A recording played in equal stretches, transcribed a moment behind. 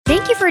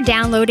Thank you for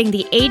downloading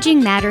the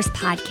Aging Matters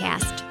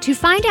podcast. To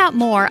find out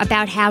more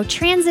about how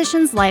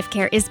Transitions Life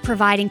Care is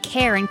providing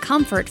care and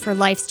comfort for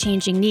life's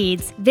changing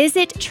needs,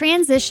 visit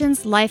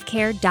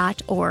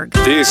transitionslifecare.org.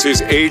 This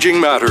is Aging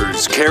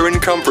Matters, care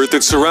and comfort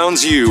that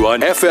surrounds you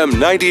on FM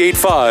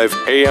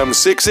 98.5, AM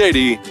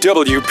 680,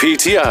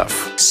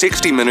 WPTF.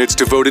 60 minutes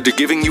devoted to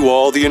giving you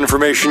all the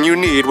information you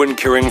need when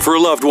caring for a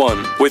loved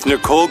one with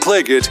Nicole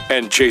Claggett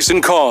and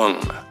Jason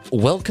Kong.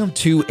 Welcome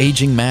to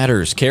Aging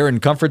Matters, care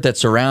and comfort that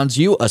surrounds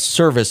you, a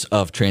service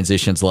of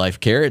Transitions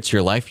Life Care. It's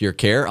your life, your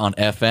care on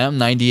FM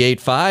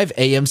 98.5,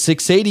 AM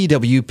 680,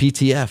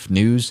 WPTF.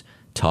 News,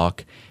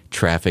 talk,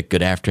 traffic.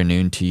 Good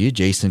afternoon to you.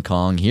 Jason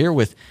Kong here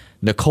with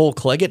Nicole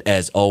Claggett,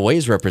 as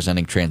always,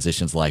 representing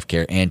Transitions Life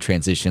Care and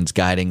Transitions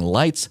Guiding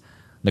Lights.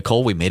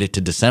 Nicole, we made it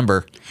to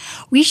December.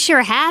 We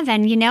sure have,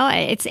 and you know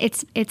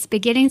it's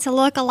beginning to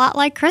look a lot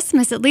like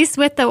Christmas, at least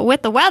with the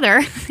weather.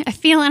 I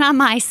feel it on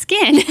my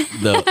skin.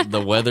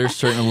 The weather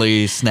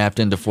certainly snapped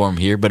into form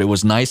here, but it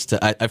was nice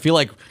to. I feel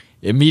like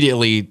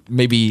immediately,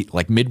 maybe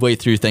like midway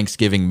through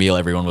Thanksgiving meal,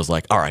 everyone was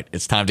like, "All right,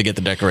 it's time to get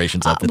the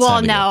decorations up."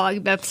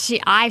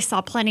 I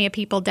saw plenty of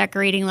people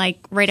decorating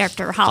like right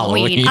after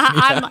Halloween. Yeah.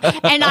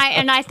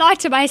 I thought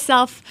to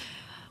myself,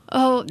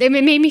 oh, it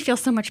made me feel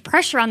so much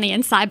pressure on the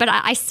inside, but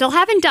I still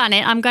haven't done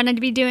it. I'm going to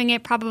be doing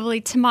it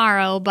probably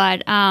tomorrow.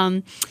 But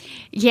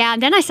yeah,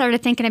 then I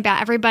started thinking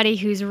about everybody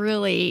who's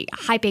really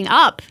hyping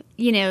up,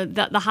 you know,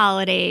 the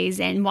holidays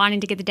and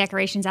wanting to get the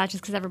decorations out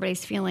just because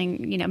everybody's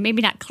feeling, you know,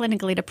 maybe not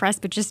clinically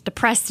depressed, but just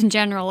depressed in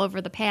general over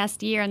the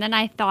past year. And then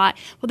I thought,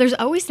 well, there's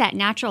always that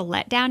natural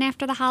letdown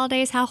after the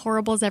holidays. How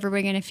horrible is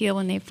everybody going to feel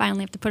when they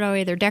finally have to put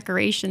away their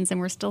decorations and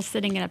we're still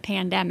sitting in a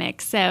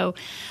pandemic? So,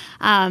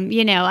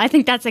 you know, I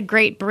think that's a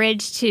great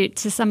bridge to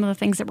some of the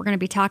things that we're going to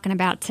be talking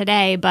about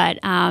today. But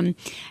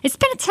it's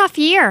been a tough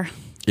year.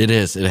 It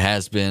is. It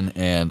has been.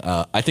 And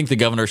I think the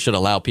governor should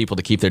allow people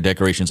to keep their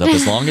decorations up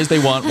as long as they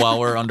want while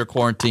we're under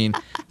quarantine.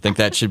 I think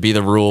that should be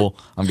the rule.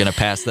 I'm going to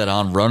pass that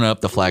on, run up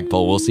the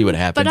flagpole. We'll see what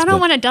happens. But I don't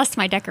want to dust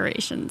my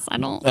decorations. I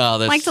don't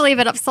like to leave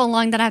it up so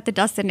long that I have to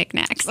dust the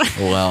knickknacks.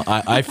 Well,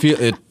 I feel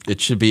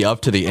it should be up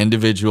to the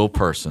individual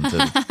person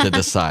to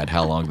decide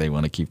how long they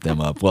want to keep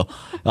them up. Well,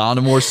 on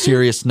a more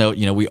serious note,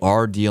 you know, we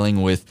are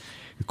dealing with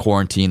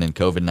quarantine and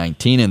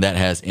COVID-19, and that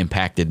has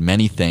impacted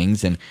many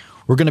things. And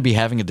we're going to be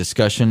having a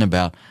discussion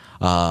about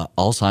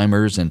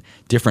Alzheimer's and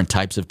different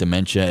types of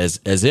dementia,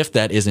 as if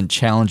that isn't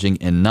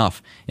challenging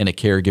enough in a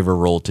caregiver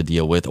role to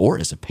deal with, or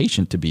as a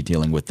patient to be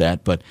dealing with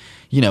that. But,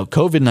 you know,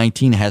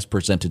 COVID-19 has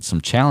presented some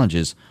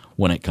challenges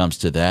when it comes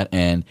to that.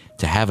 And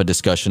to have a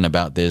discussion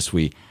about this,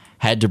 we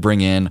had to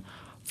bring in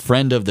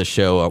friend of the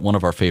show, one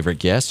of our favorite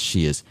guests.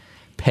 She is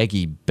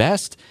Peggy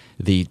Best,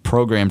 the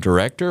program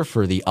director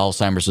for the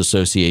Alzheimer's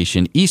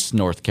Association East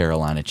North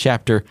Carolina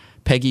chapter.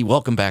 Peggy,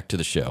 welcome back to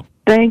the show.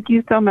 Thank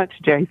you so much,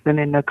 Jason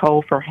and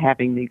Nicole, for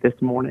having me this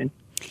morning.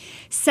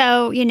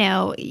 So, you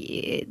know,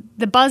 the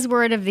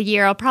buzzword of the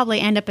year will probably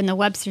end up in the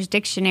Webster's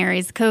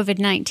dictionaries,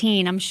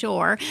 COVID-19, I'm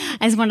sure,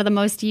 as one of the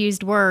most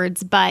used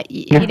words. But,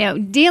 you know,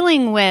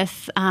 dealing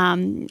with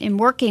and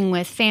working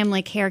with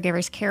family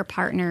caregivers, care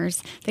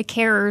partners, the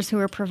carers who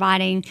are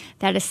providing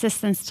that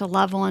assistance to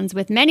loved ones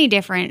with many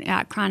different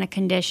chronic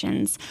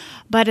conditions,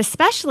 but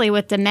especially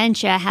with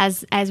dementia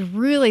has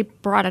really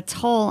brought a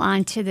toll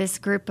onto this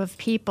group of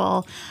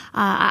people.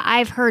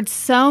 I've heard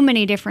so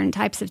many different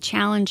types of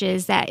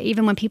challenges that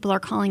even when people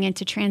are calling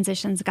into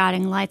Transitions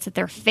Guiding Lights that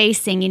they're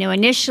facing. You know,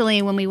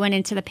 initially when we went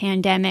into the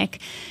pandemic,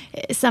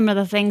 some of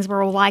the things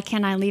were, well, why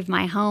can't I leave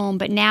my home?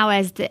 But now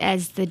as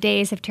the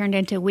days have turned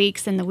into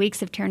weeks and the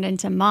weeks have turned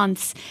into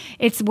months,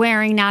 it's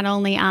wearing not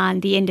only on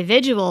the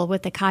individual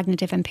with the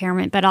cognitive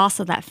impairment, but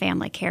also that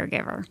family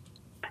caregiver.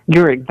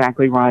 You're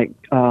exactly right.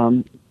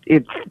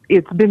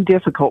 It's been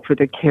difficult for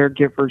the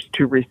caregivers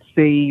to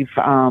receive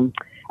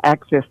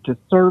access to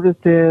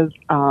services.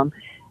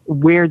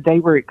 Where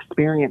they were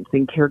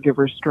experiencing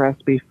caregiver stress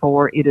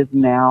before, it is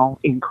now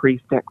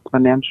increased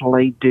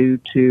exponentially due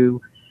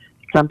to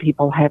some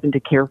people having to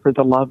care for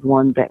the loved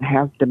one that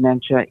has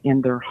dementia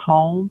in their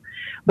home,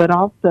 but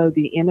also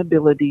the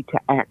inability to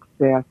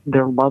access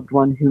their loved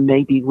one who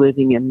may be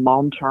living in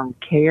long-term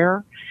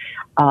care,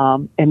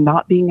 and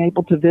not being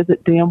able to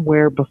visit them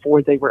where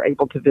before they were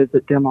able to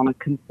visit them on a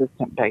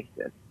consistent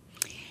basis.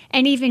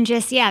 And even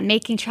just,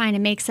 trying to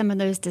make some of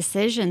those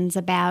decisions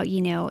about,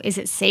 you know, is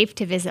it safe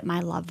to visit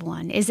my loved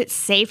one? Is it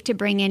safe to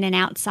bring in an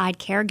outside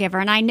caregiver?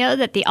 And I know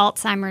that the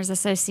Alzheimer's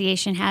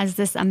Association has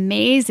this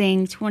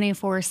amazing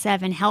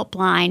 24/7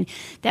 helpline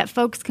that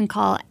folks can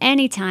call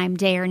anytime,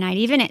 day or night,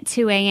 even at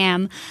 2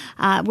 a.m.,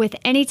 with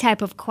any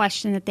type of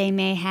question that they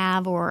may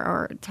have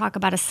or talk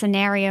about a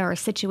scenario or a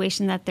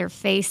situation that they're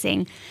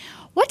facing.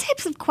 What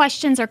types of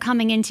questions are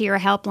coming into your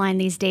helpline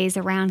these days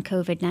around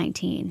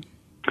COVID-19?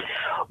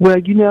 Well,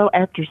 you know,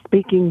 after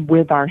speaking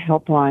with our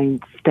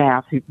helpline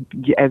staff, who,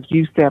 as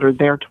you said, are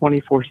there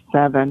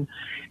 24/7,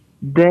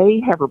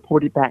 they have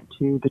reported back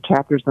to the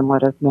chapters and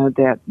let us know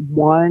that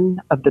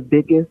one of the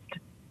biggest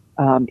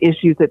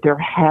issues that they're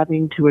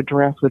having to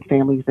address with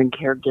families and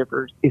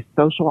caregivers is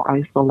social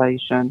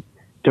isolation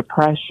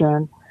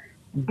depression,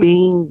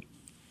 being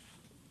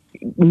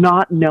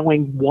not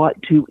knowing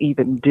what to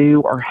even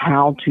do or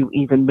how to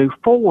even move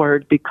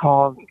forward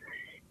because,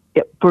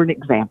 for an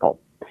example,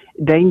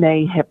 they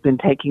may have been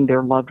taking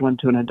their loved one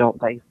to an adult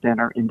day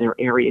center in their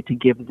area to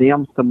give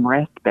them some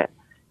respite.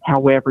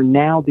 However,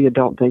 now the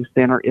adult day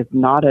center is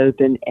not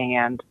open,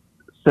 and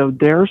so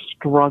they're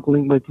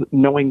struggling with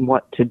knowing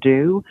what to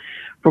do.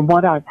 From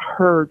what I've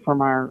heard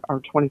from our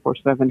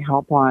 24/7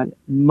 helpline,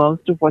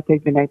 most of what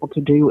they've been able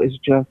to do is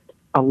just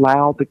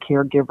allow the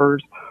caregivers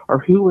or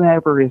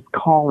whoever is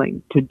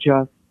calling to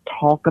just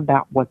talk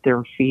about what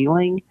they're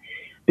feeling,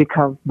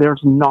 because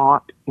there's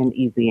not an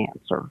easy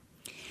answer.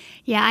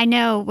 Yeah, I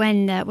know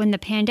when the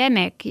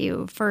pandemic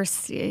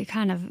first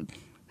kind of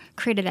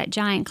created that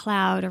giant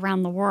cloud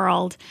around the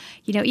world,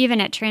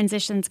 even at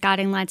Transitions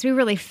Guiding Lights, we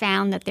really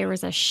found that there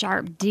was a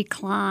sharp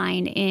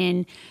decline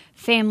in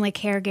family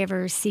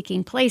caregivers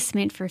seeking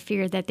placement for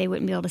fear that they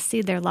wouldn't be able to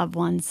see their loved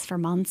ones for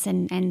months.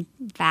 And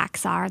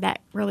facts are that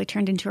really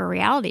turned into a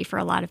reality for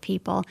a lot of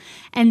people.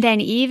 And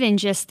then even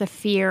just the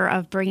fear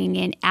of bringing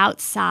in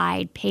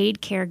outside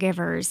paid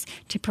caregivers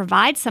to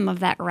provide some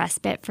of that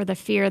respite, for the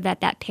fear that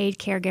that paid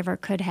caregiver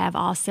could have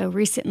also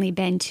recently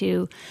been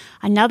to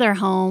another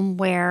home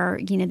where,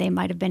 they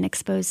might have been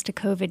exposed to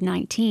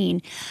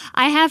COVID-19.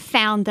 I have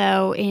found,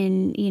 though,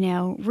 in,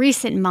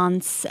 recent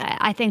months,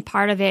 I think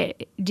part of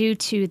it due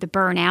to the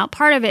burnout,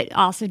 part of it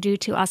also due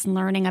to us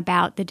learning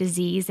about the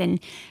disease and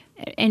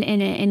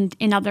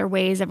in other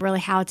ways of really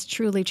how it's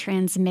truly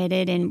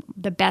transmitted and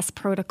the best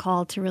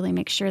protocol to really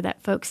make sure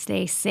that folks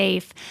stay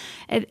safe,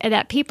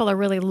 that people are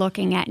really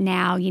looking at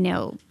now,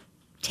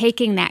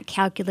 taking that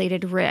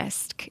calculated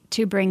risk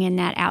to bring in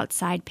that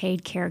outside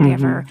paid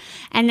caregiver.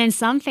 And then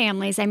some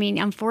families,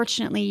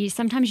 unfortunately,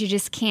 sometimes you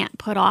just can't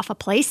put off a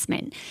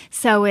placement.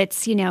 So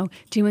it's,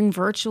 doing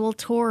virtual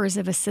tours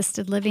of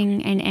assisted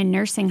living and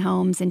nursing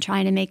homes and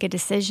trying to make a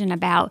decision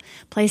about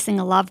placing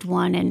a loved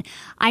one. And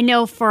I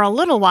know for a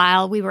little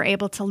while we were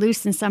able to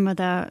loosen some of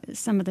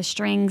the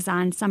strings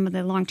on some of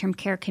the long-term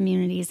care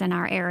communities in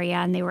our area,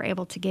 and they were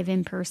able to give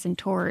in-person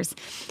tours.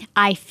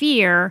 I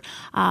fear,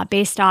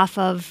 based off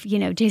of,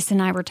 Jason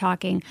and I were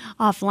talking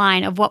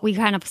offline of what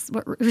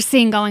we're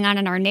seeing going on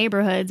in our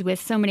neighborhoods with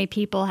so many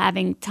people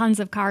having tons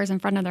of cars in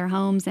front of their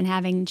homes and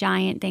having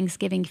giant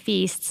Thanksgiving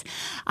feasts.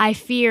 I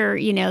fear,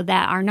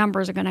 that our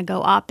numbers are going to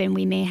go up, and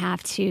we may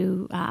have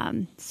to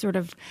sort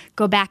of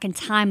go back in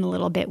time a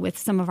little bit with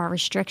some of our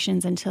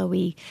restrictions until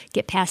we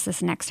get past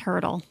this next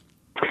hurdle.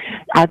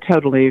 I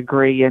totally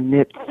agree, and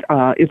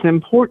it's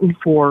important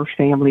for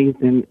families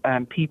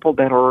and people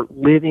that are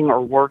living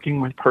or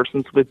working with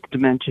persons with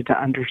dementia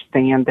to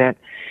understand that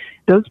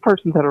those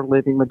persons that are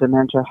living with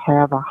dementia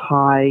have a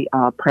high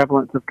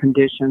prevalence of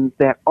conditions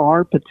that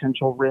are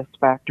potential risk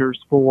factors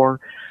for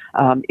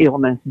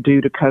illness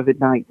due to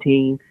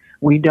COVID-19.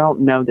 We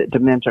don't know that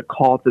dementia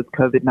causes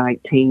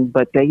COVID-19,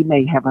 but they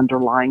may have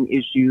underlying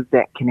issues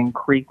that can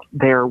increase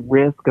their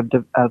risk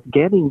of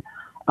getting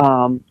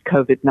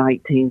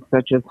COVID-19,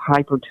 such as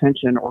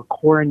hypertension or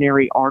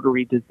coronary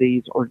artery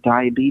disease or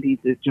diabetes.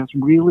 It just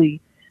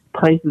really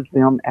places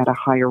them at a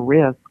higher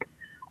risk.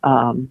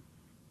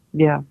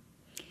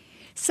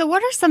 So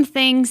what are some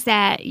things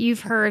that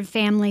you've heard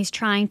families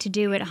trying to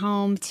do at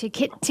home to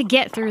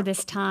get through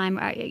this time?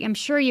 I'm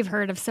sure you've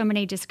heard of so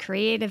many just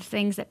creative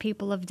things that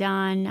people have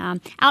done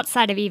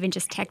outside of even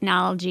just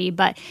technology.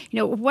 But,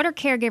 what are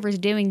caregivers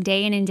doing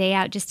day in and day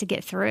out just to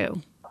get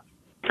through?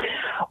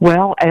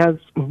 Well, as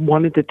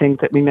one of the things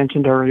that we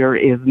mentioned earlier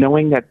is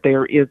knowing that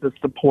there is a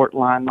support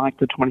line like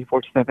the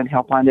 24/7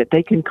 helpline that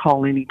they can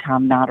call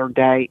anytime, night or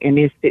day. And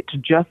if it's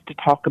just to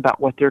talk about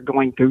what they're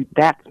going through,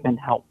 that's been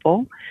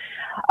helpful.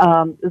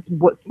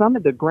 What some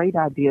of the great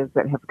ideas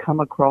that have come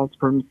across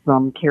from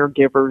some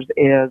caregivers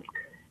is,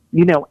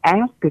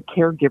 ask a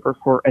caregiver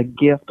for a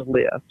gift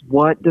list.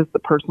 What does the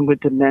person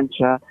with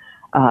dementia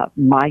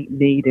might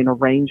need, and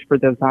arrange for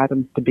those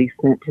items to be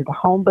sent to the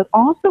home, but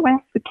also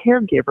ask the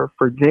caregiver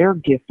for their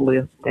gift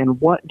list and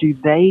what do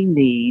they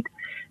need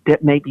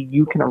that maybe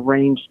you can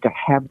arrange to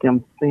have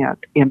them sent.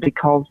 And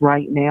because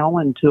right now,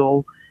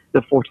 until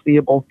the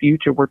foreseeable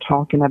future, we're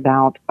talking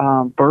about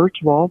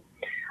virtual,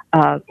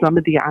 some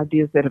of the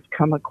ideas that have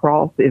come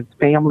across is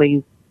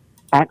families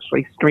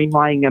actually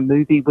streamlining a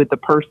movie with the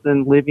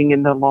person living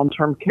in the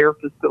long-term care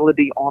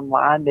facility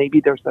online.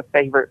 Maybe there's a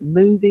favorite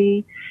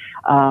movie.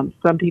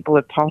 Some people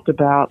have talked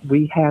about,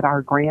 we had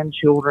our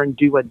grandchildren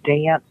do a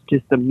dance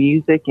to some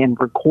music and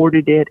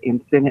recorded it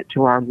and sent it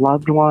to our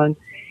loved one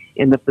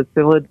in the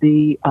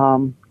facility.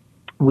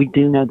 We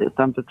do know that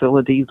some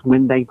facilities,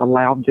 when they've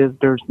allowed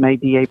visitors, may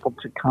be able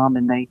to come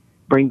and they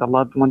bring the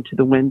loved one to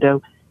the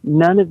window.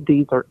 None of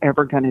these are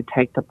ever going to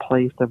take the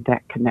place of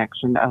that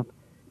connection of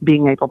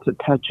being able to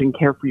touch and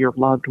care for your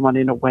loved one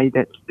in a way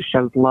that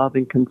shows love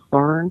and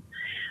concern.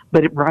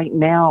 But right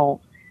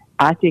now,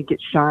 I think it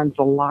shines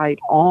a light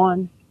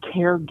on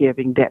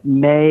caregiving that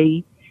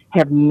may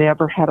have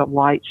never had a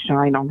light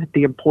shine on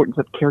the importance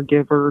of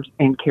caregivers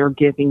and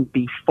caregiving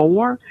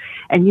before.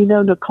 And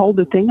Nicole,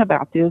 the thing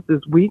about this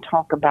is we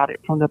talk about it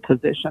from the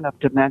position of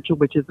dementia,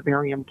 which is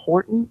very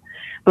important,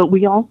 but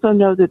we also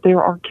know that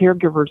there are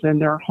caregivers in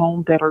their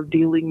home that are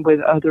dealing with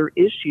other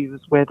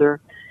issues,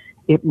 whether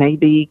it may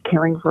be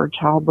caring for a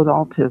child with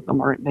autism,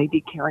 or it may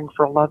be caring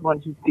for a loved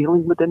one who's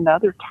dealing with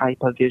another type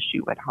of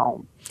issue at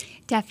home.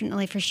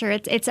 Definitely, for sure.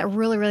 It's a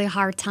really, really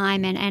hard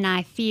time, and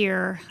I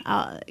fear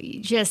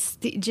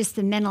just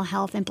the mental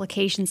health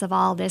implications of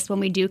all this when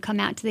we do come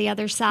out to the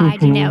other side.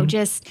 Mm-hmm.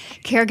 Just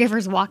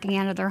caregivers walking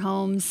out of their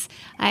homes.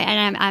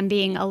 I'm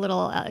being a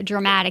little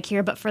dramatic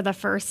here, but for the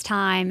first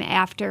time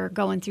after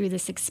going through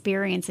this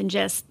experience, and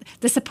just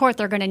the support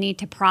they're going to need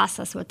to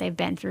process what they've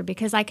been through,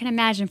 because I can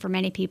imagine for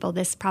many people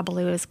this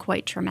probably was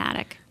quite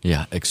traumatic.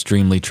 Yeah,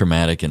 extremely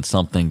traumatic, and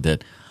something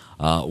that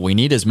we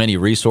need as many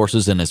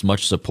resources and as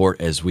much support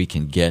as we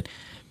can get.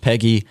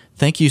 Peggy,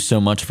 thank you so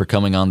much for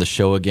coming on the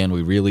show again.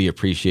 We really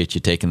appreciate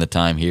you taking the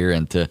time here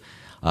and to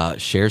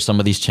share some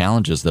of these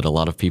challenges that a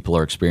lot of people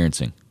are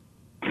experiencing.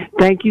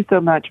 Thank you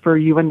so much for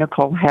you and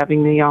Nicole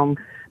having me on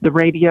the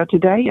radio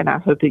today, and I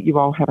hope that you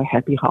all have a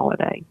happy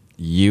holiday.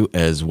 You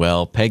as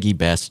well. Peggy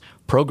Best,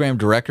 Program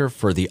Director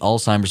for the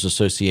Alzheimer's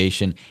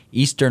Association,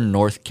 Eastern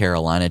North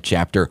Carolina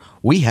chapter.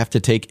 We have to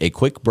take a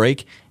quick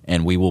break,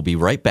 and we will be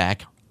right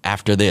back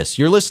after this.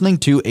 You're listening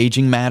to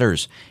Aging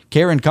Matters,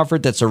 care and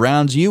comfort that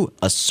surrounds you,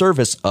 a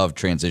service of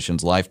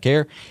Transitions Life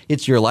Care.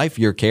 It's your life,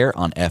 your care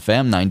on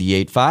FM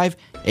 98.5,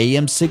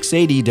 AM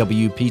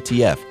 680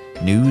 WPTF.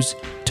 News,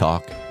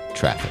 talk,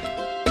 traffic.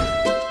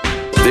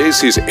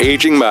 This is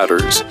Aging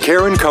Matters,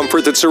 care and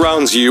comfort that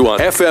surrounds you on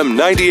FM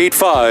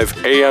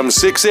 98.5, AM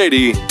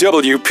 680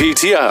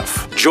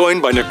 WPTF.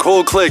 Joined by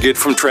Nicole Claggett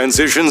from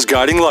Transitions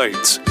Guiding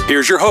Lights.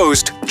 Here's your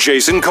host,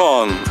 Jason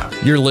Kong.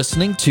 You're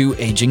listening to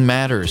Aging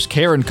Matters,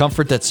 care and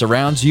comfort that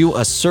surrounds you,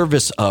 a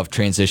service of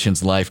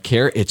Transitions Life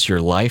Care. It's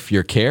your life,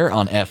 your care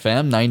on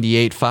FM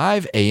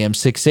 98.5, AM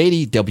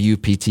 680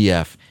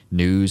 WPTF.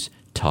 News,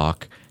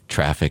 talk,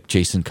 traffic.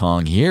 Jason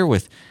Kong here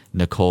with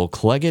Nicole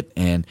Claggett,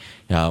 and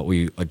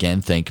we again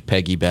thank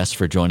Peggy Best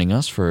for joining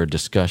us for a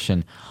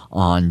discussion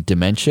on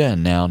dementia.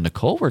 And now,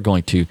 Nicole, we're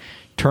going to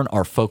turn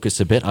our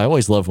focus a bit. I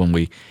always love when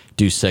we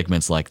do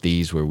segments like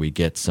these where we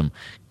get some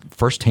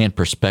firsthand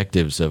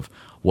perspectives of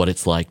what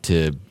it's like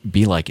to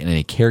be like in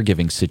a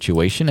caregiving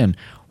situation. And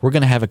we're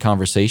going to have a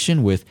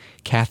conversation with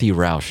Kathy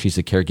Roush. She's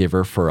a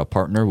caregiver for a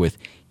partner with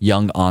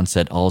young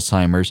onset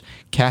Alzheimer's.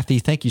 Kathy,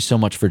 thank you so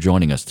much for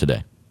joining us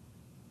today.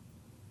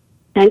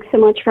 Thanks so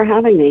much for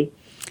having me.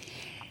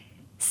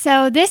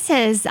 So this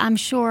has, I'm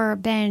sure,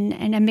 been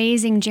an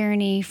amazing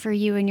journey for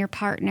you and your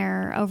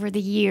partner over the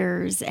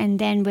years. And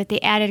then with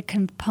the added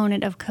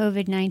component of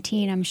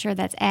COVID-19, I'm sure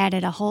that's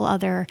added a whole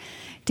other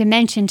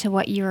dimension to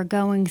what you're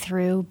going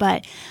through.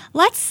 But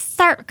let's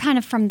start kind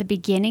of from the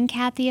beginning,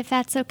 Kathy, if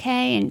that's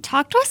okay, and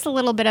talk to us a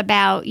little bit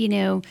about,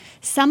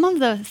 some of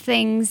the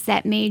things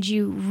that made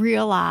you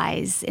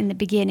realize in the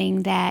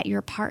beginning that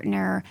your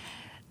partner,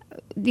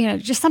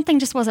 just something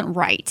just wasn't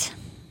right.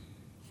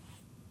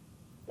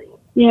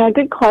 Yeah,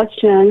 good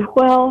question.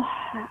 Well,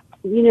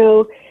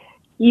 you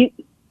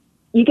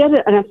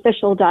get an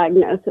official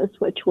diagnosis,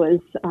 which was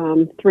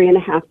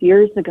 3.5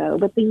 years ago.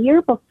 But the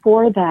year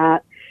before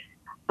that,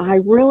 I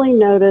really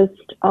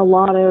noticed a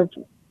lot of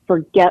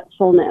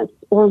forgetfulness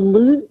or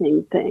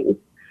losing things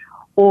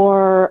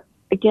or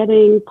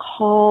getting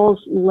calls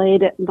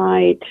late at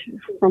night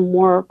from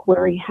work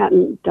where he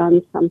hadn't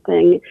done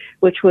something,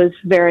 which was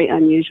very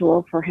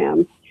unusual for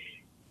him.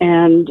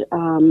 And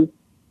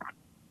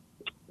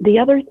the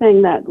other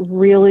thing that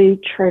really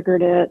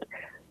triggered it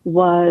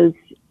was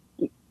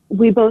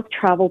we both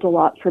traveled a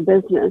lot for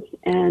business,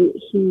 and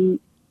he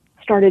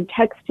started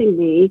texting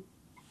me,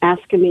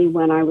 asking me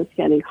when I was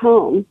getting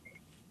home,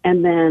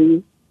 and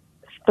then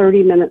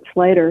 30 minutes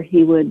later,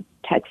 he would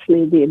text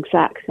me the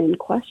exact same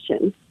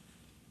question.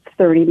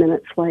 30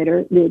 minutes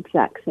later, the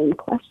exact same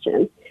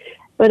question.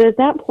 But at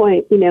that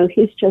point,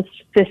 he's just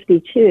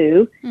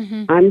 52.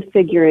 Mm-hmm. I'm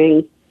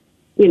figuring,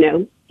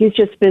 he's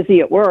just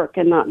busy at work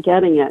and not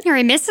getting it. Or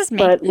he misses me.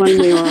 But when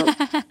we were,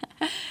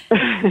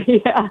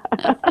 yeah.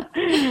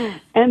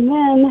 And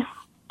then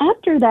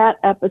after that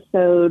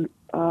episode,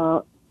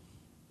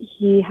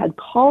 he had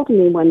called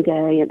me one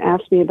day and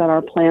asked me about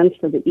our plans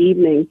for the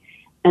evening.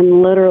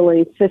 And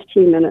literally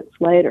 15 minutes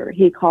later,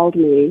 he called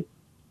me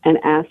and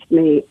asked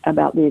me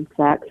about the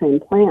exact same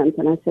plans.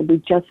 And I said, we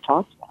just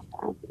talked about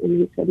that.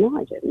 And he said, no,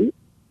 I didn't.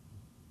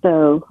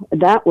 So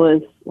that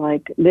was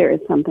like, there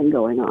is something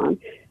going on.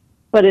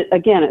 But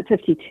again, at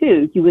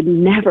 52, you would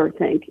never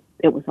think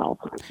it was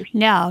Alzheimer's.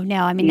 No.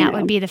 I mean, that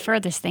would be the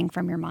furthest thing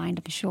from your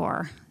mind, I'm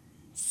sure.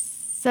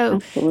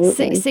 So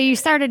you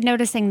started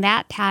noticing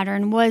that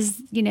pattern.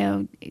 Was,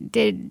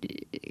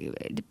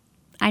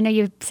 I know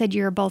you said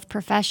you were both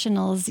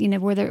professionals.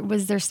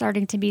 Was there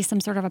starting to be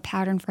some sort of a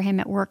pattern for him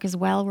at work as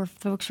well, where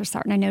folks were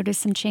starting to notice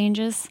some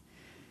changes?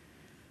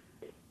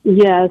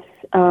 Yes.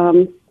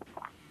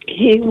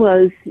 He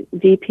was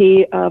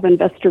VP of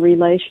Investor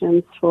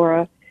Relations for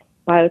a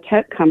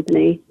biotech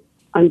company,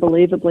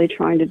 unbelievably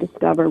trying to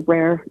discover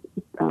rare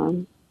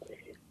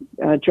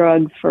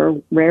drugs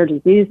for rare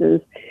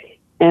diseases.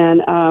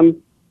 And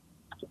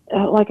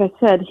like I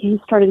said,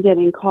 he started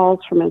getting calls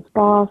from his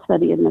boss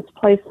that he had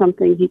misplaced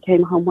something. He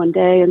came home one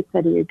day and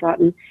said he had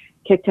gotten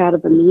kicked out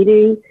of a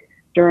meeting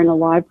during a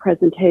live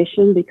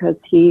presentation because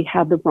he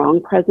had the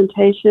wrong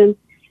presentation.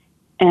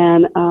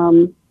 And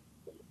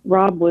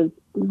Rob was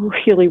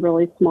really,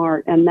 really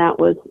smart, and that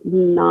was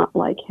not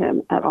like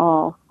him at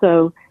all.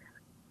 So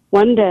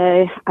one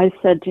day I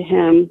said to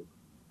him,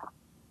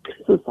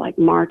 this was like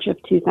March of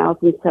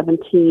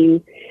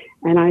 2017,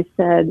 and I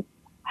said,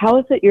 how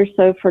is it you're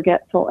so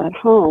forgetful at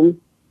home,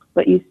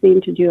 but you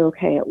seem to do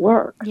okay at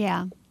work?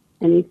 Yeah.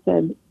 And he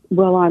said,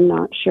 well, I'm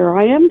not sure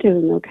I am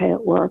doing okay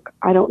at work.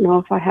 I don't know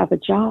if I have a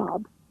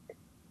job.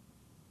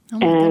 Oh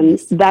my And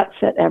goodness. that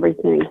set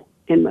everything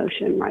in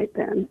motion right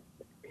then,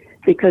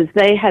 because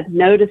they had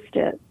noticed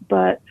it,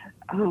 but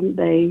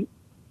they,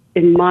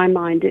 in my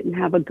mind, didn't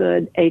have a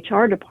good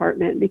HR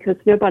department because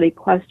nobody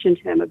questioned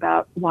him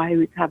about why he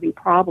was having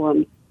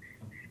problems.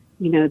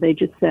 You know, they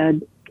just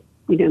said,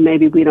 you know,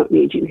 maybe we don't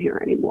need you here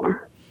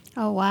anymore.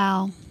 Oh,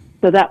 wow.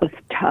 So that was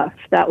tough.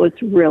 That was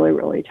really,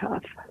 really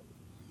tough.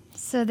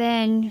 So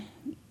then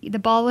the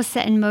ball was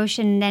set in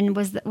motion. Then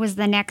was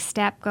the next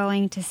step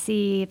going to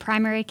see a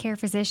primary care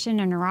physician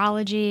or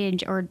neurology,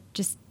 or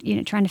just, you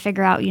know, trying to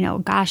figure out, you know,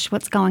 gosh,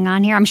 what's going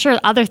on here? I'm sure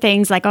other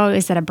things like, oh,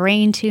 is it a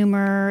brain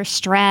tumor,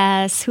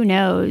 stress? Who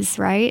knows,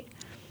 right?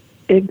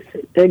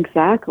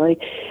 Exactly.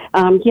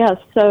 Yes.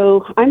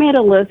 So I made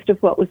a list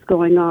of what was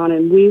going on,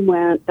 and we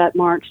went that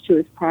March to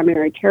his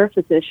primary care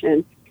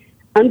physician.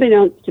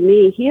 Unbeknownst to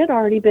me, he had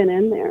already been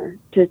in there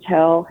to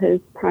tell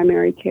his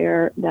primary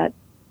care that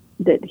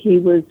he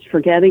was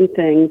forgetting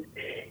things.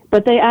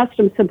 But they asked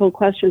him simple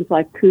questions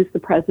like, who's the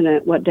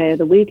president, what day of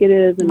the week it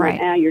is, and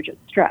right. You're just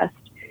stressed.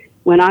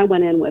 When I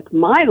went in with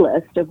my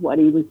list of what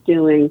he was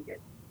doing,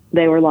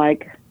 they were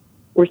like,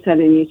 we're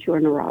sending you to a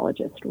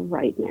neurologist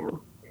right now.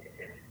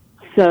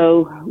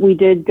 So we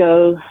did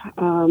go,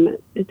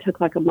 it took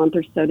like a month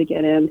or so to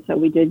get in, so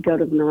we did go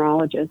to the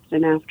neurologist,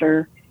 and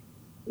after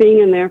being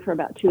in there for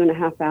about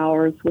 2.5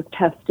 hours with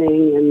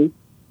testing, and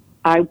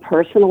I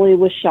personally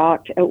was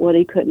shocked at what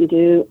he couldn't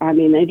do. I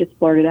mean, they just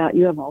blurted out,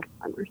 you have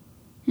Alzheimer's,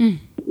 you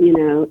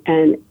know,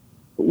 and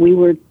we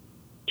were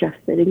just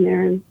sitting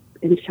there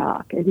in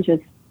shock and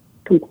just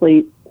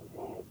complete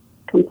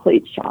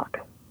shock.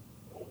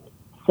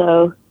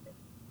 So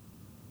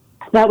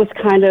that was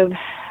kind of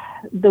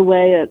the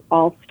way it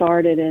all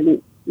started.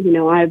 And, you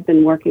know, I've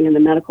been working in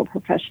the medical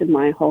profession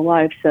my whole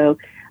life, so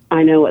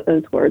I know what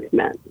those words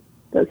meant.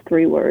 Those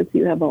 3 words,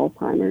 you have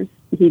Alzheimer's.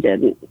 He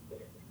didn't.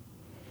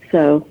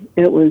 So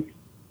it was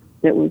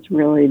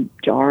really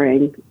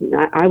jarring.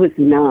 I was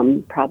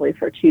numb probably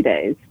for 2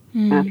 days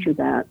after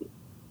that.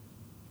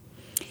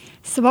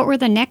 So what were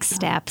the next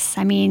steps?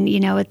 I mean, you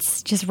know,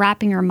 it's just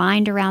wrapping your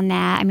mind around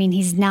that. I mean,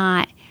 he's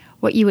not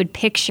what you would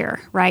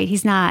picture, right?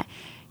 He's not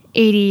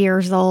 80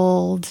 years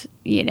old,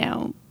 you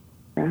know.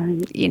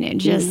 Right. You know,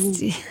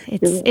 just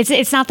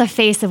it's not the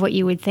face of what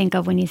you would think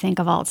of when you think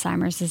of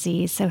Alzheimer's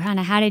disease. So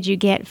kind of how did you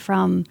get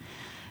from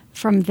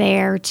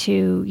there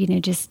to, you know,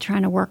 just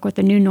trying to work with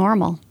the new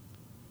normal?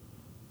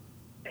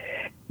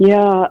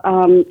 Yeah,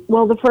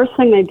 well, the first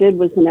thing they did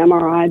was an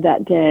MRI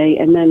that day,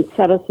 and then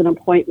set us an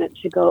appointment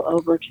to go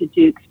over to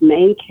Duke's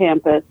main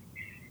campus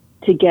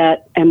to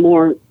get a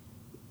more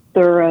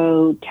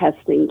thorough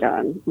testing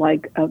done,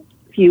 like a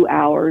few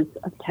hours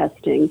of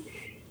testing.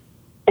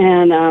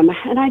 And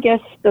I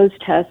guess those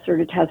tests are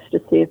to test to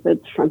see if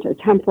it's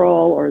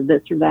frontotemporal or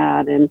this or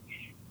that. And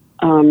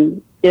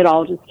it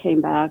all just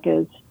came back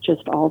as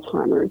just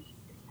Alzheimer's.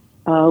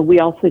 We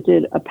also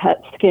did a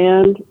PET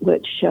scan,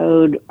 which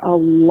showed a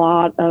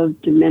lot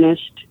of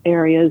diminished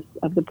areas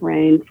of the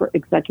brain for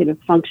executive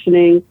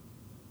functioning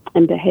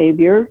and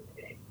behavior.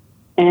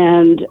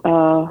 And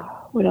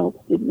what else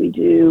did we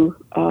do?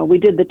 We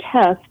did the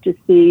test to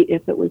see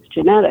if it was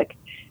genetic,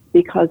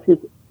 because his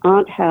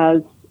aunt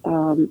has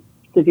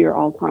severe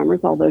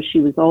Alzheimer's, although she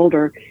was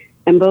older,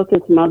 and both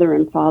his mother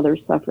and father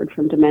suffered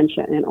from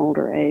dementia in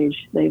older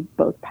age. They've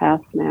both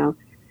passed now.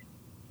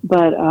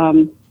 But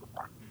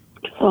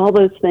so all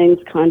those things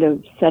kind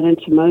of set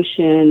into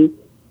motion,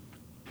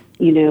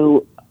 you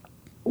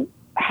know,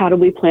 how do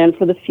we plan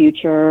for the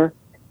future,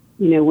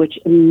 you know, which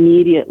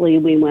immediately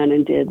we went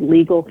and did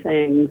legal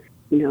things,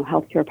 you know,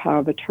 healthcare power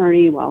of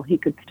attorney while he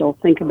could still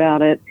think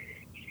about it.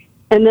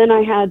 And then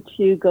I had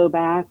to go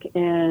back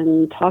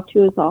and talk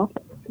to his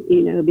office,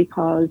 you know,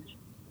 because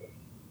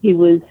he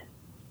was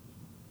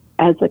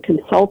as a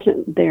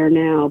consultant there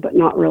now, but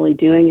not really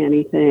doing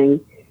anything.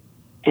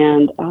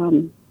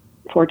 And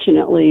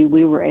fortunately,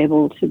 we were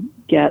able to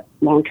get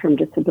long-term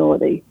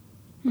disability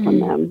from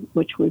them,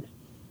 which was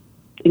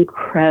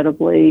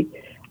incredibly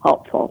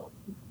helpful.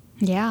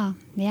 Yeah.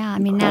 I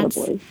mean,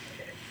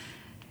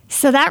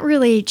 So that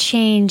really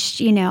changed,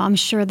 you know, I'm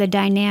sure the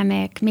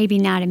dynamic, maybe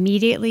not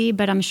immediately,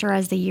 but I'm sure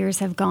as the years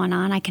have gone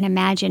on, I can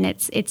imagine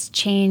it's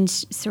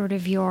changed sort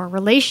of your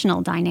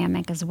relational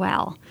dynamic as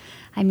well.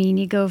 I mean,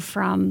 you go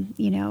from,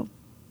 you know,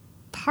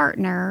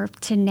 partner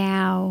to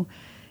now,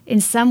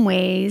 in some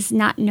ways,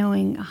 not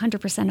knowing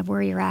 100% of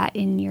where you're at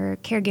in your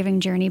caregiving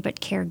journey,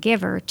 but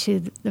caregiver to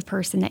the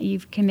person that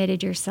you've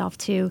committed yourself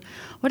to.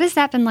 What has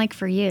that been like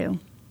for you?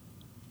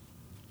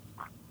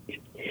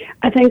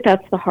 I think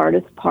that's the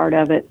hardest part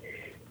of it.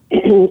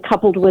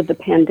 Coupled with the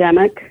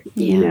pandemic,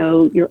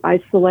 you're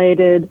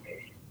isolated.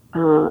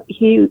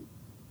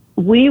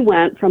 We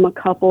went from a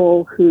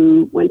couple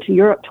who went to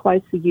Europe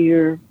twice a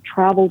year,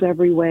 traveled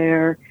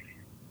everywhere,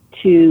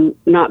 to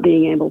not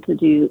being able to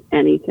do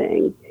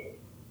anything.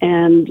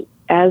 And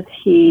as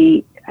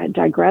he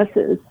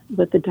digresses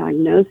with the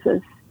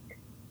diagnosis,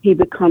 he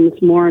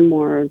becomes more and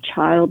more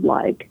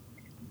childlike.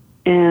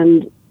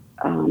 And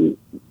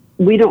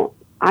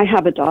I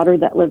have a daughter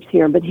that lives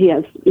here, but he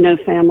has no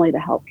family to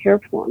help care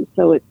for him.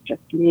 So it's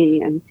just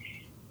me. And,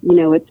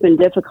 it's been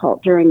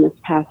difficult during this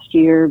past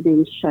year,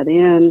 being shut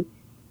in,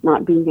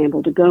 not being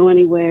able to go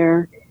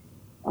anywhere.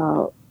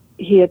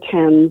 He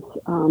attends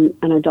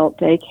an adult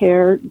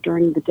daycare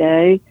during the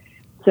day.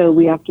 So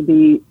we have to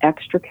be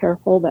extra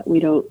careful that we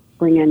don't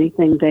bring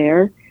anything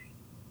there.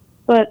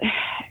 But,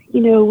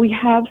 we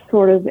have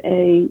sort of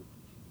a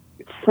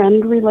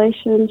friend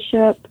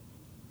relationship.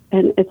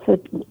 And it's a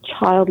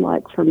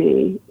childlike for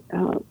me,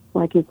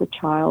 like he's a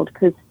child,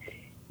 because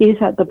he's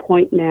at the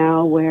point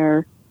now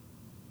where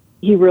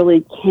he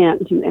really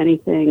can't do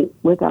anything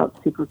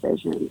without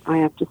supervision. I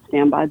have to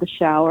stand by the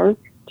shower,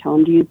 tell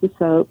him to use the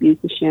soap, use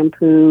the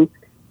shampoo,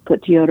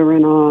 put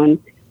deodorant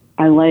on.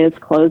 I lay his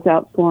clothes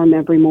out for him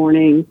every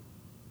morning.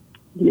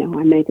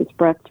 I make his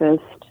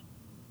breakfast.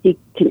 He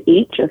can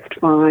eat just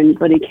fine,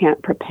 but he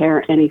can't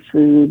prepare any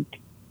food.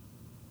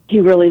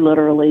 He really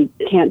literally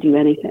can't do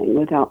anything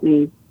without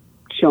me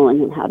showing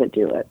him how to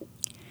do it.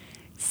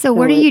 So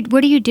what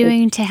are you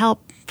doing to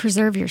help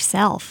preserve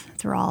yourself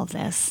through all of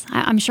this?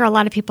 I'm sure a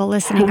lot of people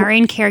listening are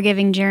in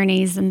caregiving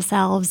journeys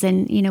themselves,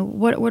 and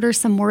what are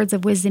some words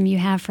of wisdom you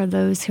have for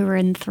those who are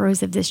in the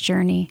throes of this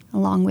journey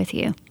along with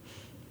you?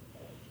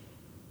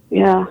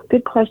 Yeah,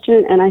 good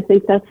question. And I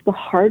think that's the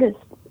hardest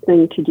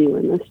thing to do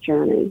in this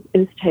journey,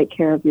 is take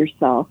care of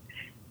yourself,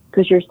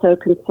 because you're so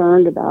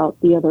concerned about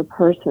the other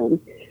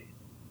person.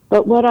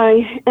 But what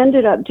I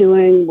ended up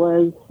doing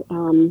was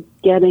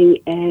getting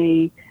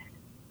a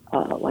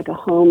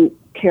home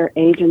care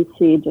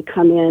agency to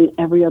come in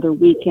every other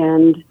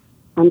weekend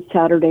on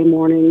Saturday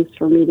mornings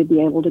for me to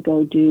be able to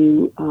go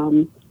do.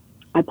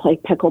 I play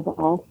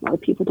pickleball. A lot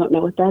of people don't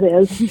know what that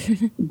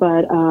is,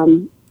 but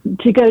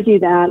to go do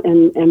that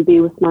and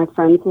be with my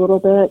friends a little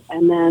bit,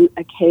 and then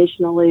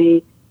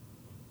occasionally,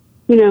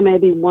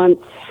 maybe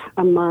once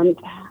a month,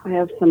 I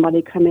have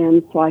somebody come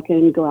in so I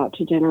can go out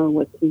to dinner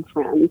with some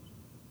friends.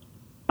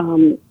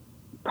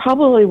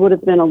 Probably would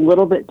have been a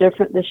little bit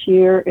different this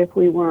year if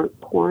we weren't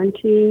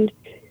quarantined.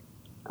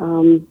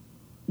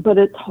 But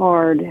it's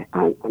hard.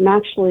 I'm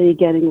actually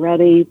getting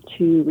ready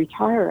to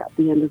retire at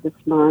the end of this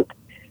month,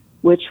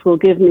 which will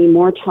give me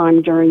more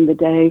time during the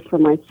day for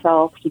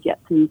myself to get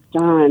things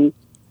done,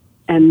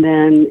 and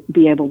then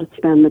be able to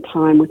spend the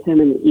time with him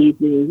in the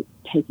evening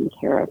taking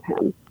care of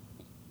him.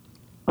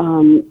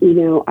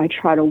 I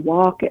try to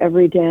walk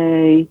every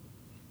day.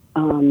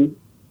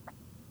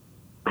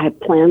 I have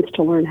plans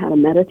to learn how to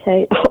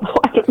meditate, although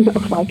I don't know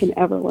if I can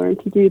ever learn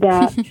to do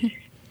that.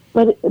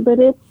 But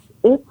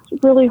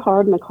it's really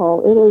hard,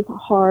 Nicole. It is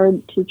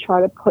hard to try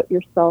to put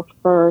yourself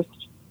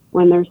first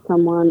when there's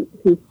someone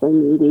who's so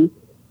needy.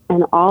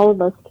 And all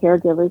of us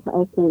caregivers,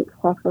 I think,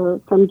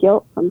 suffer from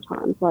guilt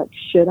sometimes. Like,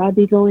 should I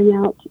be going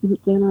out to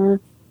eat dinner,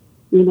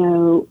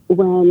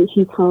 when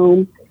he's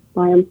home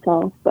by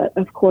himself? But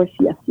of course,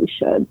 yes, you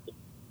should,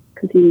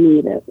 because you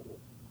need it.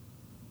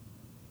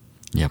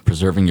 Yeah,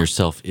 preserving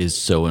yourself is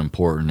so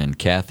important. And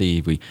Kathy,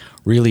 we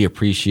really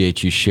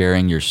appreciate you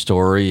sharing your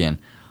story, and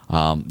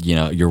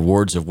your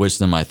words of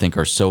wisdom, I think,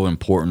 are so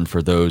important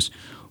for those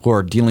who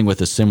are dealing with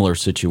a similar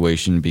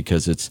situation,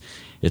 because it's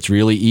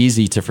really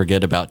easy to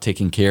forget about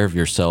taking care of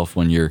yourself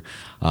when you're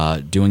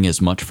doing as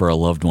much for a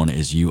loved one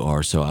as you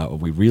are. So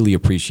we really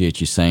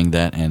appreciate you saying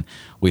that, and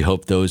we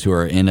hope those who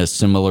are in a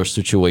similar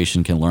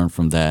situation can learn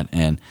from that.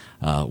 And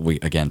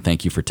again,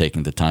 thank you for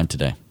taking the time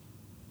today.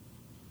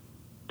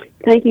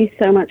 Thank you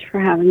so much for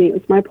having me. It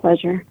was my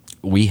pleasure.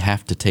 We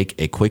have to take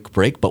a quick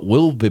break, but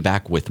we'll be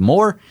back with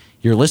more.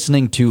 You're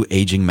listening to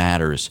Aging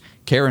Matters,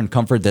 care and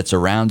comfort that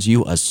surrounds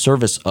you, a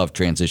service of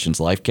Transitions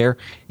Life Care.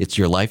 It's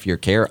your life, your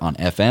care on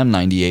FM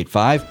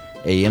 98.5,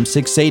 AM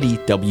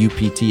 680,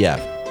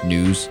 WPTF,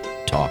 News,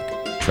 Talk,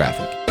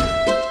 Traffic.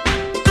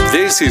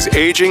 This is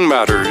Aging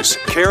Matters,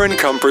 care and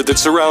comfort that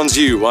surrounds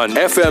you on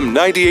FM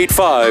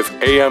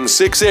 98.5, AM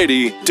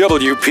 680,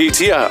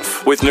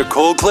 WPTF, with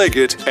Nicole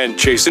Claggett and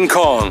Jason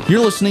Kong. You're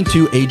listening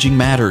to Aging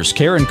Matters,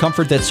 care and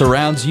comfort that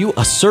surrounds you,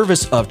 a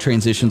service of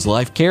Transitions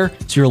Life Care.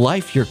 It's your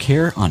life, your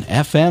care on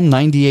FM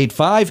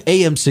 98.5,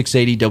 AM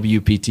 680,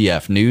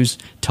 WPTF, News,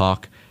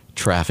 Talk,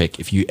 Traffic.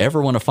 If you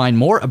ever want to find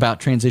more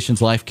about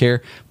Transitions Life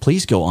Care,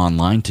 please go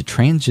online to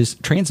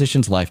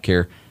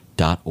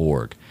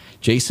transitionslifecare.org.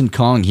 Jason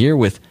Kong here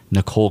with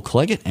Nicole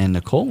Cleggett. And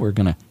Nicole, we're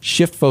going to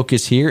shift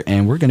focus here,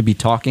 and we're going to be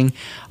talking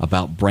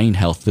about brain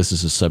health. This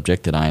is a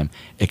subject that I am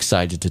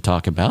excited to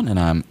talk about, and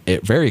I'm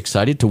very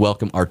excited to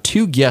welcome our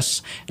two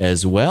guests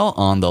as well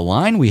on the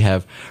line. We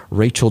have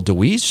Rachel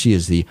DeWeese. She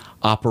is the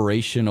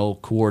operational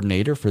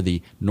coordinator for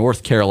the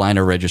North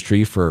Carolina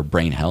Registry for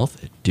Brain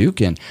Health at Duke.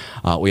 And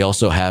we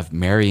also have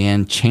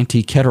Marianne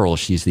Chanty-Ketterl.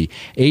 She's the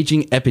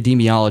aging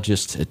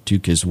epidemiologist at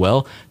Duke as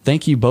well.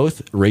 Thank you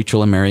both,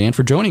 Rachel and Marianne,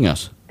 for joining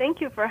us. Thank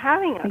you for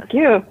having us. Thank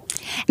you.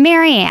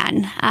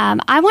 Marianne,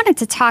 I wanted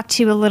to talk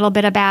to you a little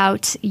bit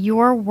about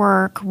your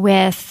work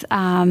with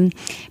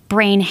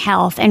brain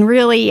health. And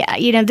really,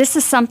 this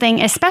is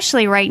something,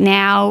 especially right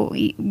now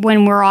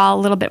when we're all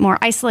a little bit more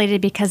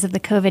isolated because of the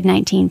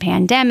COVID-19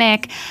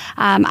 pandemic.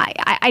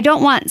 I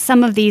don't want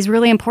some of these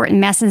really important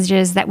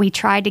messages that we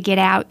try to get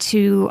out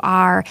to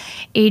our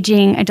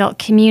aging adult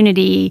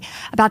community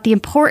about the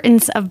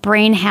importance of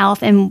brain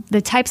health and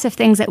the types of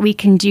things that we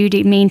can do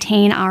to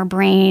maintain our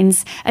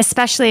brains,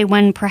 especially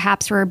when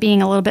perhaps we're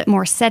being a little bit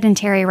more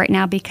sedentary right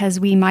now because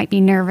we might be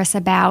nervous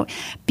about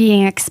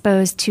being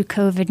exposed to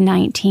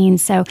COVID-19.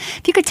 So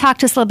if you could talk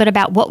to us a little bit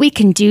about what we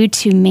can do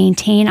to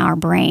maintain our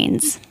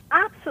brains.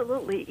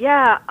 Absolutely,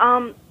 yeah.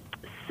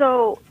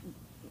 So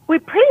we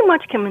pretty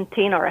much can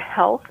maintain our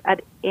health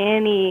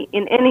in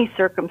any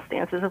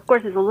circumstances. Of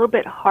course, it's a little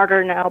bit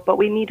harder now, but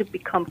we need to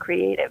become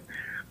creative.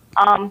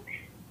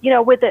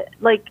 With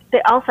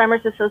the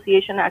Alzheimer's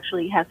Association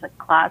actually has a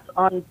class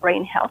on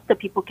brain health that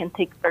people can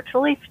take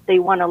virtually. If they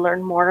want to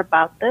learn more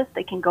about this,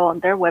 they can go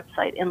on their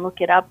website and look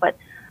it up. But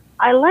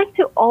I like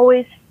to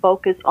always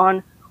focus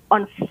on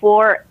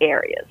 4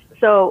 areas.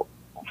 So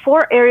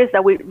 4 areas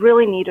that we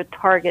really need to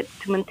target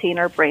to maintain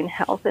our brain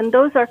health. And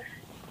those are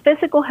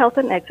physical health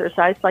and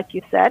exercise, like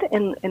you said,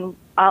 and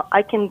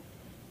I can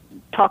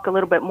talk a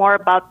little bit more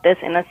about this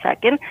in a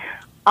second.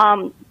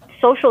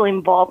 Social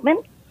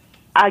involvement.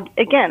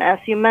 Again, as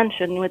you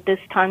mentioned, with this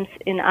times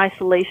in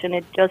isolation,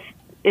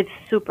 it's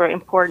super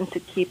important to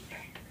keep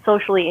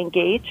socially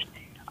engaged.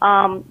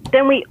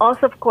 Then we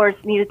also, of course,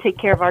 need to take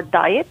care of our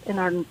diet and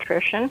our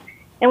nutrition,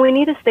 and we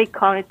need to stay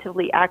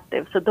cognitively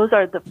active. So those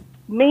are the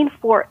main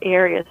 4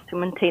 areas to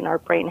maintain our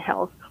brain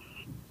health.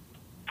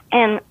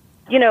 And,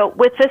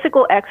 with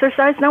physical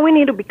exercise, now we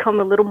need to become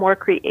a little more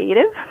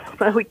creative.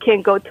 We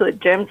can't go to the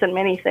gyms and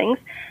many things.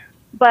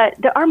 But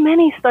there are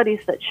many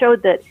studies that show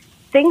that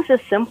things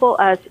as simple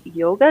as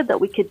yoga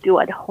that we could do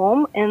at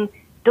home, and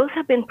those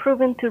have been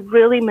proven to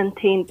really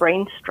maintain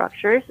brain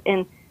structures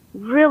and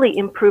really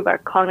improve our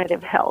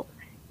cognitive health.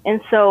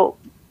 And so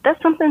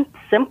that's something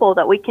simple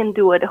that we can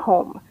do at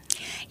home.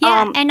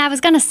 Yeah, and I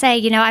was going to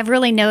say, I've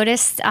really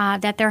noticed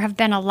that there have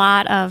been a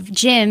lot of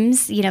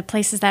gyms,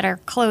 places that are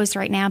closed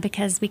right now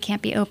because we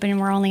can't be open and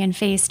we're only in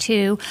phase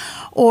 2,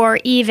 or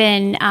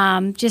even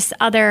just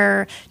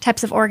other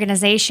types of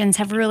organizations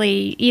have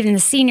really, even the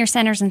senior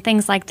centers and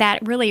things like that,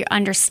 really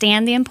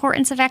understand the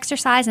importance of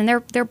exercise, and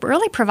they're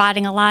really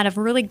providing a lot of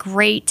really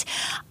great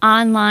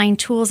online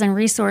tools and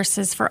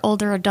resources for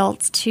older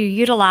adults to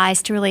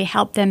utilize to really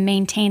help them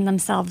maintain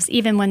themselves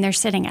even when they're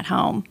sitting at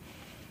home.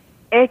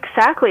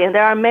 Exactly, and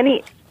there are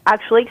many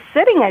actually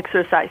sitting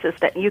exercises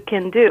that you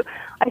can do.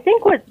 I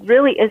think what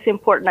really is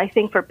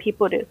important, for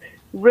people to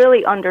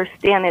really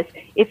understand is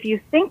if you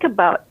think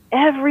about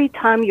every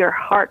time your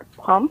heart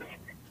pumps,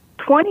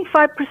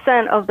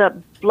 25% of the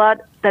blood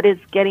that is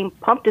getting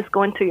pumped is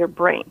going to your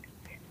brain.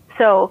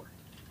 So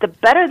the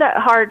better that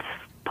heart's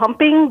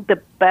pumping,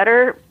 the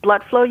better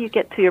blood flow you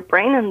get to your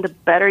brain and the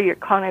better your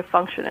cognitive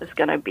function is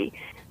going to be.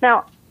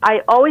 Now,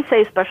 I always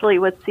say, especially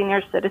with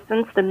senior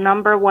citizens, the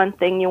number one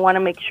thing you want to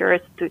make sure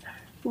is to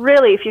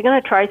really, if you're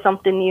going to try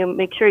something new,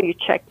 make sure you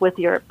check with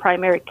your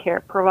primary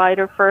care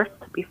provider first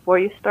before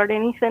you start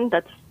anything.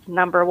 That's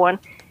number one.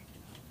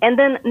 And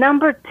then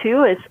number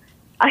 2 is,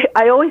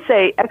 I always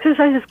say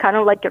exercise is kind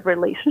of like a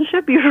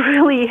relationship. You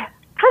really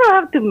kind of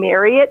have to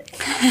marry it.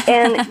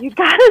 And you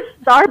got to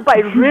start by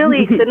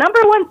really, the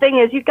number one thing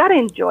is you got to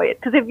enjoy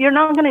it. Because if you're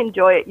not going to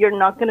enjoy it, you're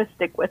not going to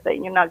stick with it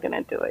and you're not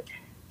going to do it.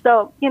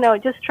 So,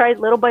 just try it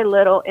little by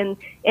little and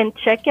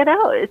check it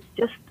out. It's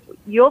just,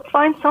 you'll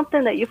find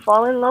something that you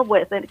fall in love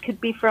with. And it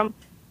could be from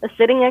a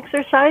sitting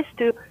exercise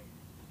to,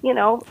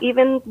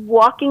 even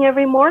walking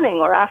every morning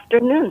or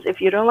afternoons.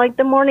 If you don't like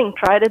the morning,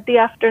 try it at the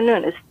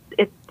afternoon.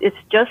 It's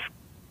just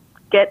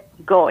get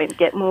going,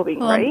 get moving,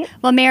 right?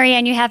 Well,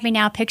 Marianne, you have me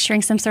now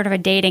picturing some sort of a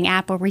dating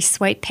app where we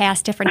swipe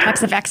past different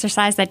types of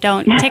exercise that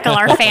don't tickle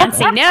our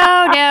fancy. No,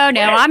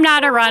 I'm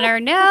not a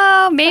runner.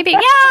 No, maybe,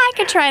 I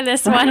could try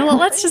this one. Well,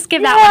 let's just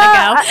give that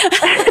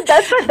one a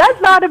go. That's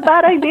not a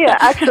bad idea,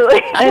 actually.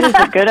 That is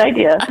a good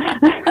idea.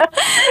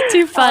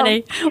 Too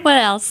funny. What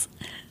else?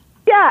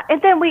 Yeah,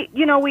 and then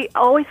we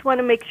always want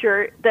to make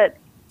sure that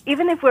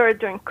even if we're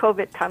during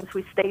COVID times,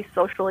 we stay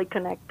socially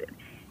connected.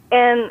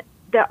 And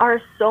there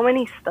are so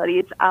many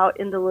studies out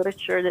in the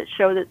literature that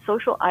show that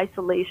social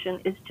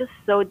isolation is just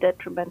so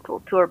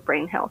detrimental to our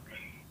brain health.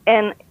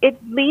 And it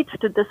leads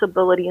to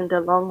disability in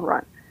the long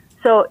run.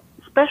 So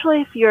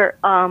especially if you're,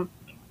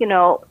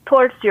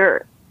 towards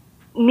your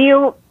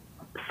new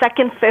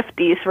second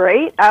 50s,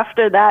 right?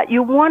 After that,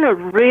 you want to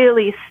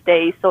really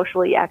stay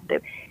socially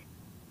active.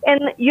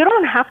 And you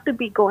don't have to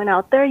be going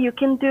out there. You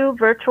can do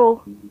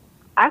virtual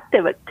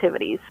active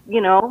activities,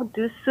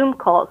 do Zoom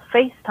calls,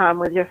 FaceTime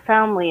with your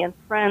family and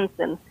friends.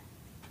 And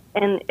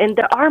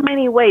there are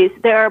many ways.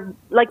 There are,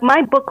 like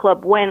my book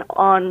club went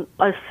on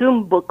a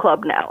Zoom book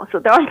club now. So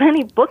there are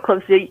many book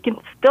clubs that you can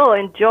still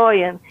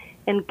enjoy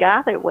and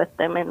gather with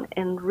them.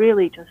 And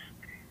really just,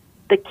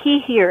 the key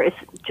here is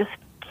just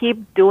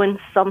keep doing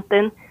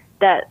something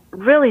that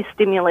really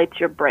stimulates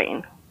your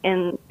brain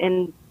and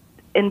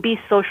be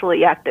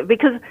socially active.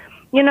 Because,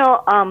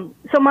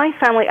 so my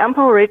family, I'm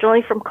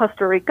originally from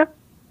Costa Rica,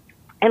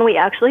 and we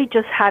actually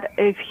just had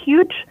a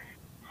huge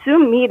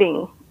Zoom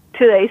meeting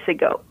 2 days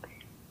ago.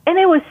 And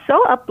it was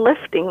so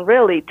uplifting,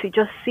 really, to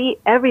just see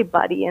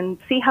everybody and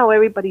see how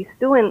everybody's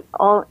doing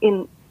all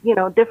in,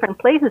 different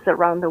places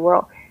around the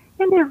world.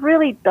 And it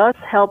really does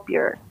help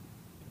your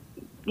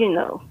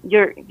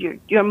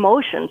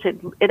emotions.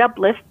 It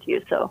uplifts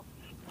you, so.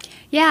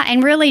 Yeah,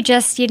 and really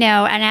just,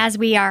 and as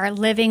we are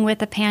living with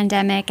the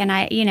pandemic, and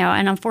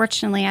and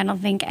unfortunately, I don't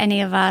think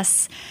any of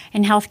us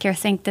in healthcare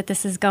think that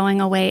this is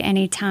going away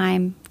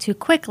anytime too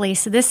quickly.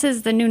 So this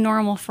is the new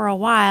normal for a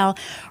while,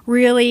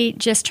 really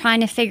just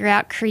trying to figure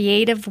out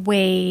creative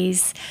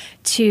ways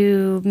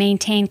to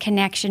maintain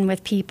connection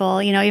with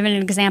people. Even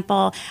an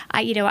example,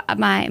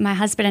 my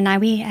husband and I,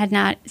 we had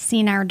not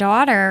seen our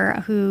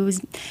daughter,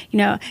 who's,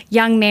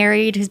 young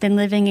married, who's been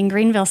living in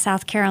Greenville,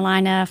 South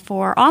Carolina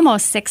for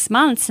almost 6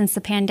 months since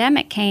the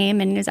pandemic came,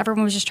 and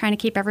everyone was just trying to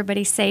keep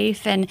everybody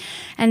safe. And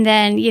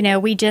then,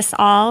 we just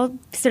all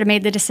sort of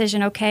made the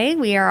decision, okay,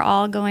 we are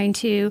all going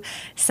to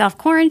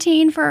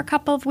self-quarantine for a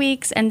couple of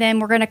weeks, and then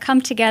we're going to come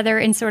together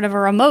in sort of a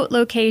remote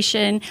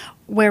location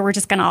where we're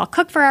just going to all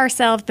cook for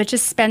ourselves, but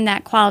just spend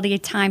that quality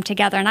of time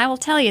together. And I will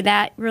tell you,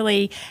 that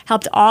really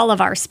helped all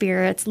of our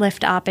spirits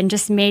lift up and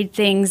just made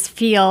things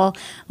feel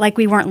like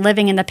we weren't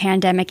living in the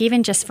pandemic,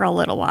 even just for a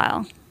little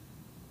while.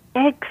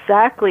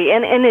 Exactly.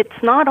 And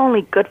it's not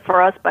only good for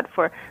us, but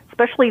for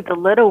especially the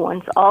little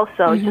ones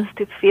also, just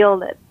to feel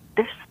that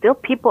there's still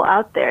people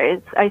out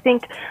there. I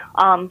think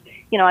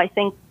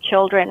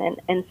children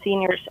and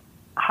seniors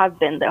have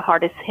been the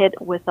hardest hit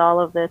with all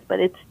of this, but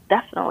it's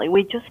definitely,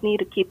 we just need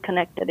to keep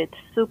connected. It's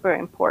super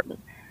important.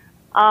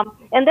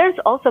 And there's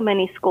also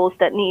many schools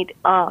that need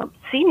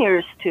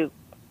seniors to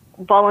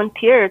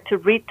volunteer to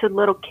read to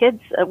little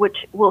kids, which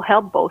will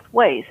help both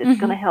ways. It's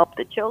going to help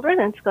the children,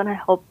 and it's going to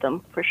help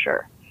them for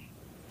sure.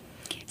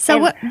 So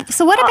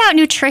what about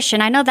nutrition?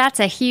 I know that's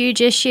a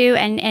huge issue,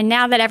 and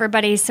now that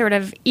everybody's sort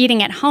of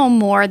eating at home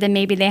more than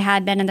maybe they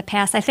had been in the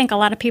past, I think a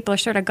lot of people are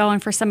sort of going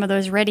for some of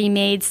those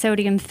ready-made,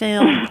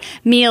 sodium-filled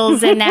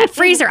meals in that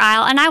freezer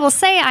aisle. And I will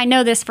say I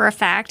know this for a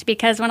fact,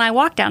 because when I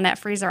walk down that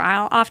freezer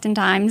aisle,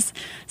 oftentimes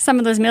some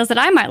of those meals that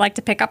I might like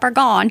to pick up are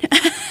gone.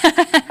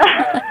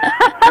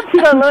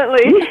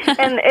 Absolutely.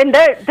 And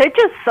they're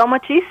just so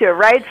much easier,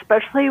 right?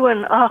 Especially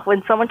when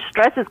so much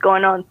stress is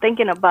going on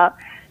thinking about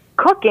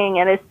cooking,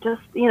 and it's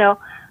just,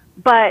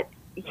 but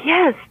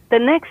yes, the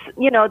next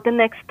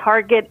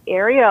target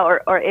area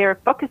or area of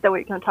focus that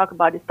we're going to talk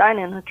about is diet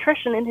and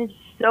nutrition, and it's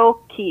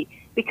so key,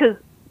 because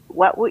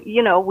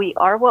we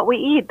are what we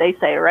eat, they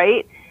say,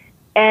 right?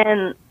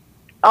 And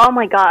oh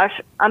my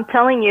gosh, I'm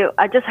telling you,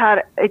 I just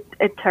had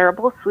a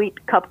terrible sweet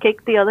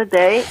cupcake the other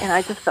day, and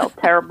I just felt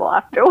terrible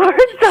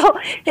afterwards. So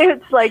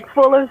it's like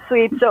full of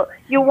sweets. So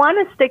you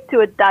want to stick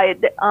to a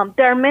diet.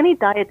 There are many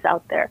diets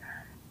out there.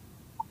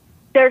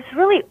 There's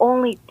really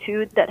only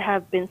two that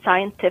have been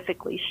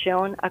scientifically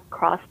shown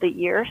across the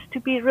years to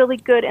be really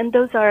good, and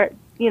those are,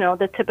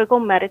 the typical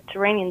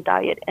Mediterranean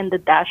diet and the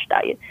DASH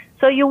diet.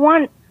 So you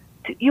want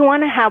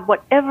to have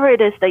whatever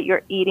it is that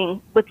you're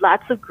eating with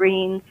lots of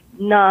greens,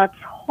 nuts,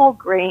 whole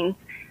grains.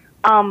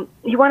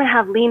 You want to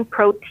have lean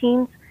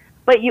proteins,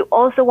 but you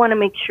also want to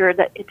make sure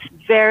that it's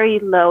very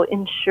low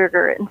in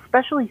sugar, and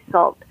especially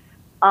salt.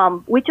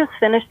 We just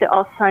finished the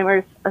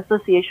Alzheimer's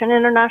Association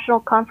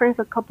International Conference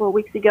a couple of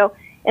weeks ago,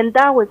 and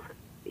that was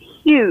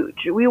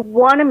huge. We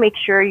want to make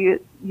sure you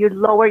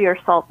lower your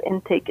salt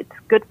intake. It's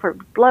good for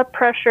blood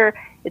pressure.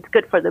 It's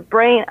good for the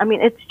brain. I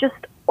mean, it's just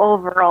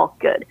overall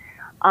good.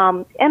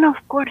 And of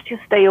course, you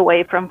stay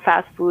away from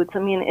fast foods. I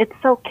mean,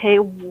 it's okay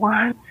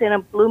once in a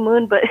blue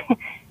moon, but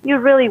you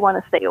really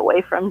want to stay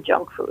away from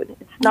junk food.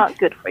 It's not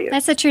good for you.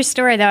 That's a true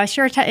story, though.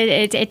 Sure,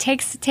 it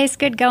tastes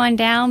good going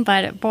down,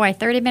 but boy,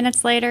 30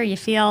 minutes later, you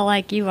feel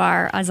like you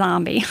are a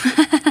zombie.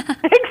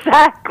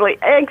 Exactly.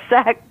 Oh,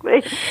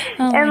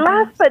 and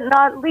last but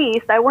not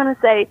least, I want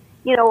to say,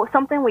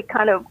 something we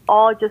kind of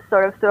all just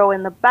sort of throw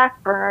in the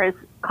back burner is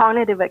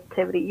cognitive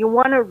activity. You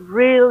want to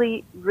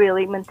really,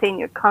 really maintain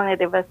your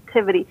cognitive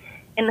activity.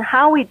 And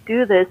how we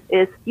do this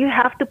is you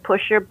have to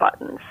push your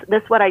buttons.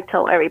 That's what I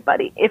tell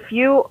everybody. If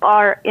you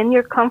are in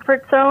your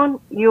comfort zone,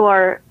 you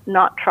are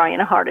not trying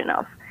hard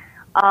enough.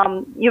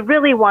 You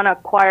really want to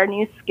acquire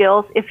new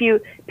skills.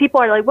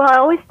 People are like, well, I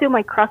always do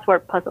my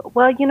crossword puzzle.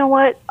 Well, you know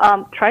what?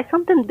 Try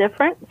something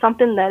different,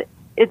 something that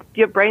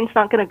your brain's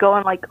not going to go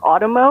on like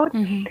auto mode.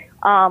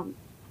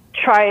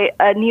 try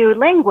a new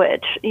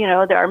language.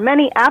 There are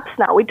many apps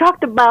now. We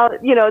talked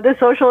about, the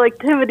social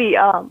activity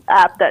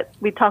app that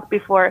we talked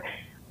before.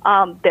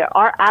 There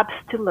are apps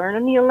to learn a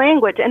new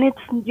language, and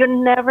you're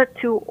never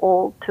too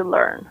old to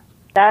learn.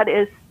 That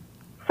is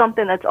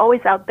something that's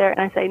always out there, and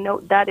I say, no,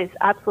 that is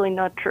absolutely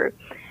not true.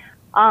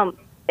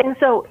 And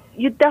so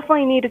you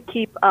definitely need to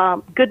keep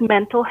good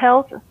mental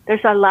health.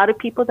 There's a lot of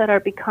people that are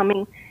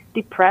becoming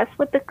depressed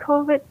with the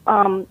COVID,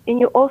 and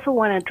you also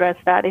want to address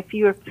that. If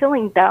you're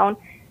feeling down,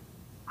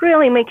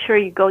 really make sure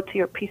you go to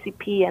your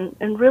PCP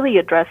and really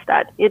address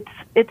that.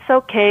 It's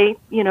okay.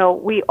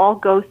 We all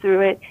go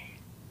through it.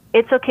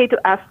 It's okay to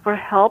ask for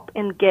help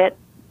and get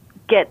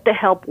the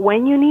help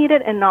when you need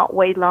it and not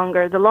wait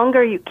longer. The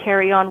longer you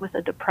carry on with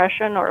a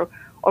depression or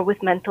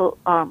with mental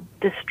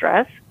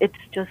distress, it's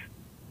just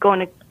going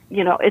to,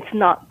 it's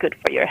not good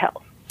for your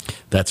health.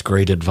 That's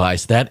great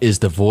advice. That is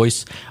the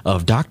voice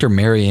of Dr.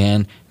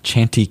 Marianne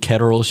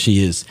Chanty-Ketterl.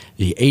 She is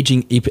the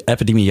aging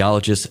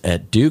epidemiologist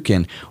at Duke.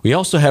 And we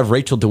also have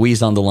Rachel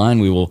DeWeese on the line.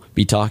 We will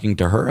be talking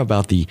to her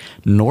about the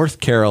North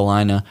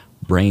Carolina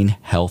Brain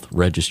Health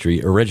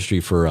Registry, or Registry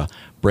for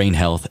Brain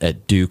Health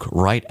at Duke,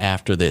 right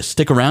after this.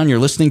 Stick around. You're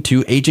listening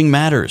to Aging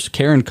Matters,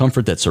 care and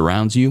comfort that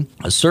surrounds you,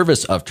 a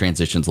service of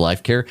Transitions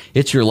Life Care.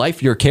 It's your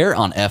life, your care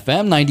on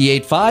FM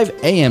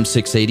 98.5, AM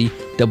 680,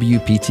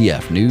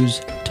 WPTF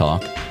News,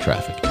 Talk,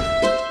 Traffic.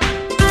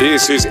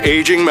 This is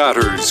Aging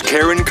Matters,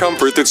 care and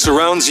comfort that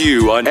surrounds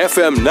you on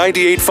FM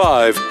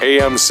 98.5,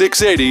 AM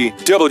 680,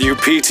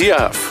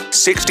 WPTF.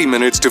 60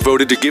 minutes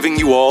devoted to giving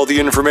you all the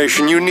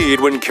information you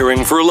need when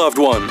caring for a loved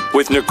one,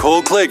 with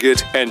Nicole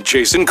Claggett and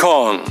Jason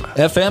Kong.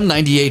 FM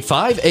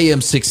 98.5, AM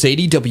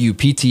 680,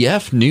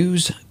 WPTF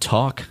News,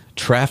 Talk,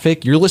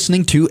 Traffic. You're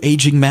listening to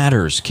Aging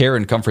Matters, care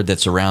and comfort that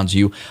surrounds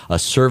you, a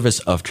service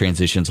of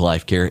Transitions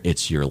Life Care.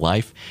 It's your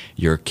life,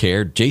 your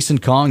care. Jason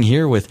Kong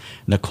here with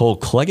Nicole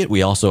Claggett.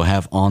 We also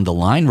have on the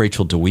line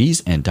Rachel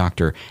DeWeese and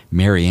Dr.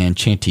 Marianne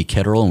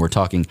Chanty-Ketterl, and we're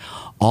talking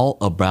all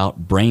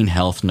about brain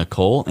health,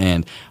 Nicole,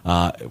 and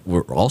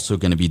we're also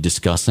going to be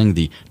discussing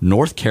the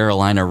North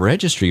Carolina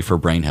Registry for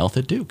Brain Health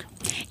at Duke.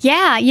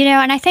 Yeah,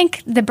 and I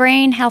think the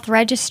Brain Health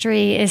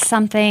Registry is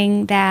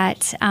something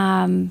that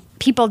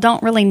people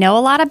don't really know a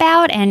lot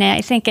about, and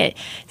I think it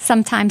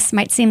sometimes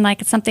might seem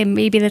like it's something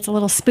maybe that's a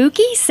little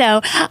spooky. So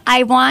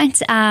I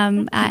want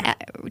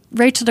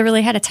Rachel to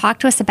really have to talk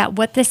to us about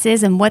what this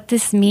is and what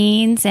this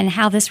means and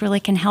how this really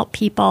can help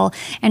people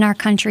in our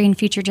country and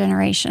future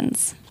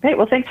generations. Great.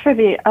 Well, thanks for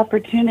the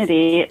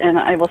opportunity. And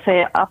I will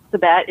say off the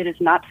bat, it is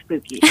not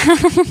spooky.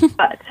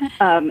 But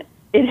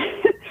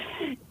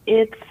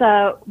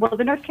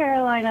the North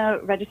Carolina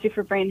Registry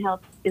for Brain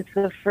Health is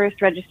the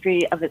first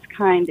registry of its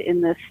kind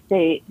in the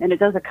state, and it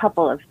does a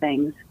couple of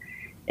things.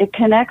 It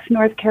connects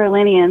North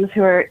Carolinians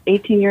who are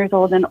 18 years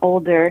old and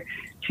older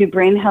to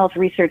brain health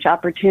research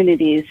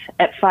opportunities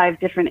at 5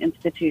 different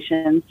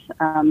institutions.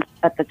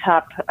 At the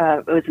top,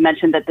 it was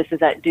mentioned that this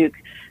is at Duke.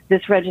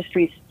 This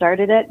registry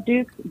started at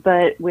Duke,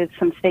 but with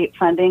some state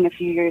funding a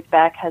few years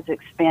back has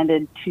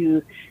expanded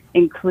to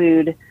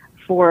include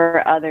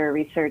 4 other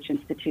research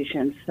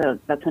institutions. So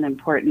that's an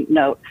important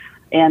note,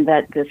 and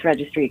that this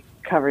registry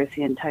covers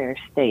the entire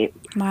state.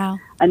 Wow.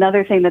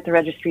 Another thing that the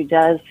registry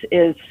does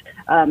is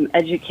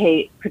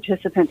educate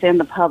participants and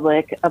the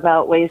public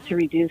about ways to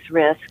reduce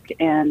risk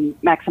and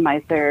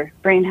maximize their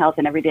brain health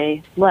in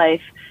everyday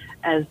life,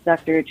 as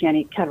Dr.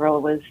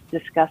 Chanty-Ketterl was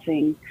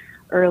discussing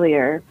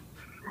earlier.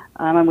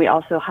 And we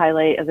also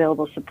highlight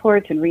available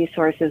supports and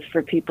resources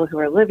for people who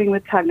are living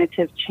with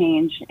cognitive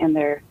change and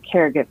their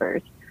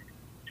caregivers.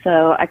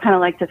 So I kind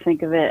of like to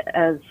think of it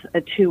as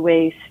a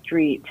two-way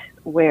street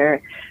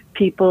where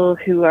people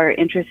who are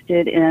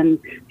interested in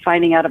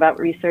finding out about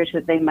research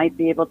that they might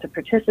be able to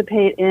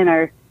participate in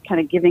are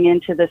kind of giving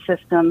into the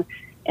system.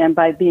 And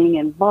by being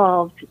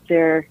involved,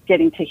 they're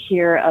getting to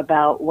hear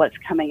about what's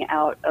coming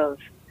out of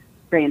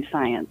brain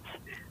science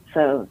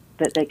so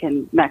that they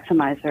can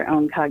maximize their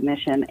own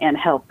cognition and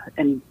help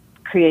and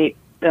create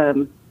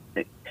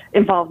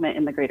involvement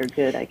in the greater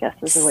good, I guess,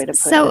 is the way to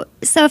put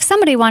it. So if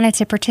somebody wanted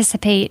to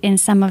participate in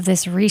some of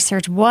this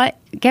research,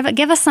 give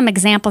us some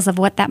examples of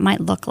what that might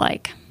look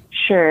like.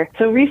 Sure.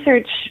 So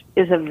research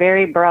is a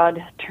very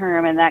broad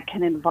term, and that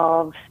can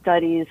involve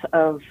studies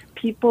of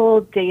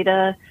people,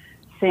 data,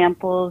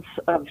 samples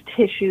of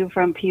tissue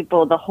from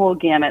people, the whole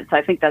gamut. So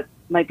I think that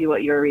might be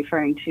what you're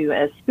referring to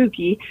as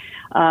spooky.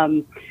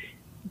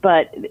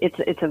 But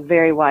it's a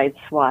very wide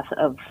swath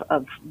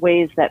of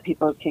ways that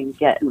people can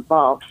get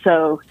involved.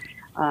 So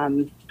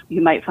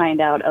you might find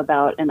out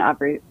about an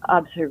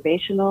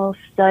observational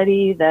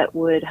study that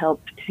would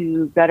help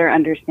to better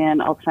understand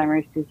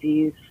Alzheimer's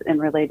disease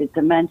and related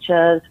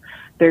dementias.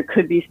 There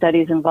could be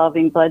studies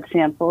involving blood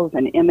samples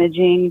and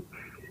imaging.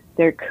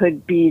 There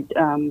could be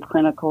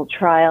clinical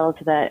trials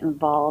that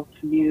involve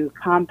new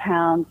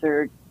compounds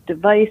or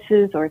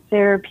devices or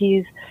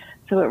therapies.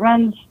 So it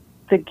runs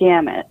the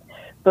gamut.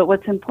 But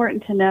what's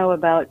important to know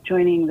about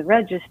joining the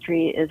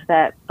registry is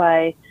that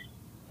by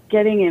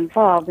getting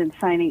involved and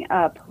signing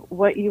up,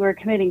 what you are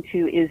committing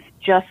to is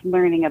just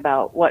learning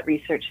about what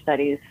research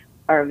studies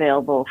are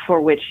available for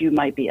which you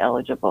might be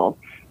eligible.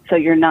 So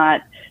you're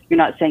not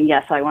saying,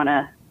 yes, I want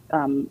to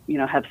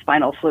have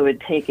spinal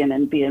fluid taken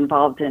and be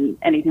involved in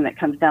anything that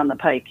comes down the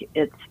pike.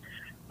 It's,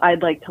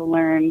 I'd like to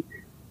learn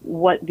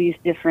what these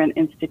different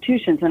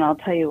institutions, and I'll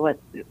tell you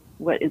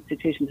what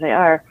institutions they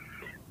are,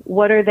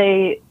 what are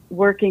they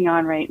working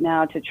on right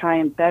now to try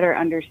and better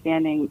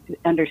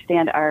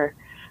understand our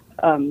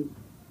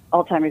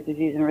Alzheimer's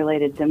disease and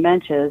related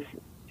dementias,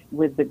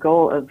 with the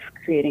goal of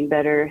creating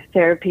better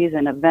therapies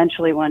and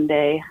eventually one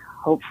day,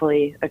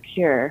 hopefully, a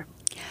cure.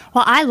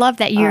 Well, I love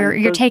that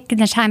you're taking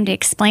the time to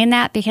explain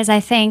that, because I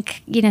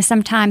think,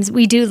 sometimes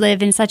we do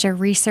live in such a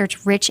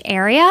research-rich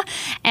area,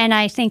 and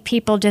I think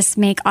people just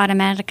make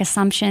automatic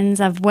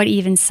assumptions of what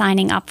even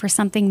signing up for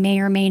something may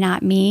or may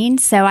not mean.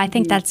 So I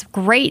think that's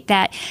great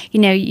that,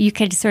 you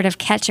could sort of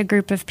catch a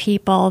group of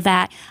people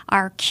that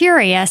are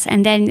curious,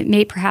 and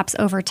then perhaps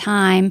over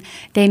time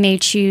they may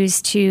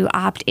choose to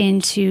opt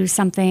into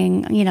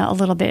something, a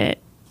little bit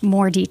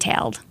more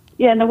detailed.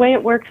 Yeah, and the way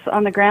it works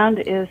on the ground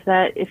is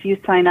that if you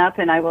sign up,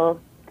 and I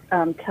will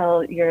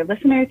tell your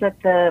listeners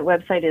that the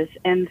website is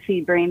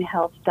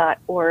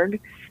ncbrainhealth.org,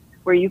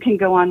 where you can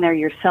go on there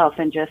yourself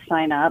and just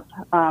sign up,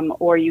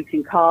 or you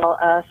can call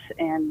us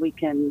and we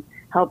can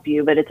help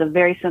you. But it's a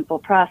very simple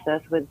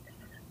process with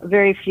a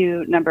very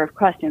few number of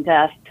questions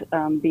asked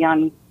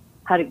beyond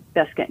how to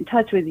best get in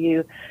touch with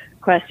you,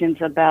 questions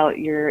about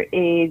your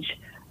age,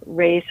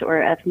 race,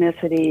 or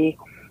ethnicity,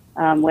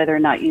 whether or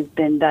not you've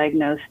been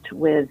diagnosed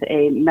with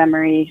a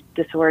memory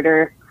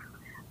disorder,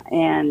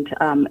 and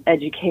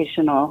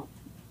educational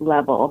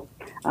level.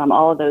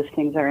 All of those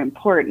things are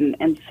important.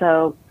 And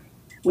so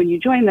when you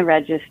join the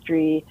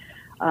registry,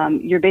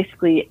 you're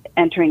basically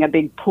entering a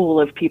big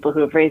pool of people who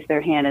have raised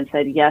their hand and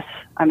said, yes,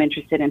 I'm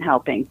interested in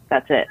helping.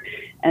 That's it.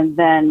 And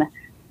then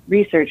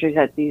researchers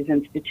at these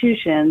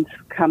institutions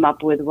come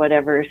up with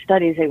whatever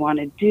studies they want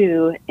to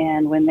do.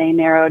 And when they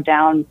narrow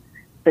down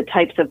the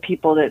types of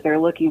people that they're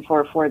looking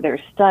for their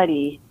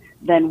study,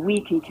 then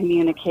we can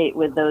communicate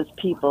with those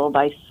people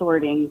by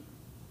sorting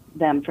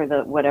them for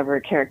the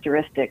whatever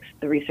characteristics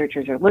the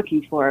researchers are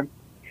looking for.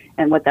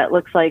 And what that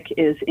looks like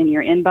is in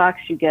your inbox,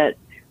 you get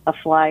a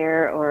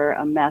flyer or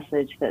a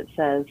message that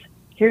says,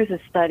 here's a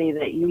study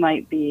that you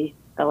might be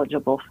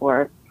eligible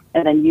for.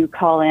 And then you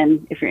call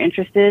in if you're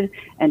interested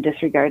and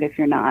disregard if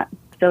you're not.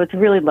 So it's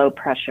really low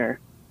pressure.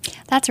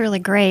 That's really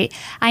great.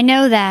 I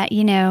know that,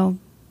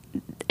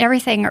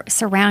 everything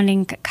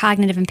surrounding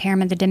cognitive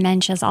impairment, the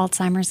dementias,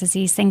 Alzheimer's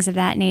disease, things of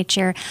that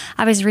nature.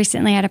 I was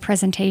recently at a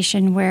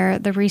presentation where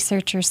the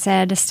researcher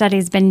said a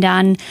study's been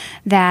done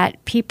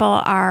that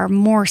people are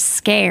more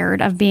scared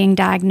of being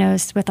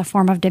diagnosed with a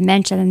form of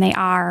dementia than they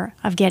are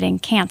of getting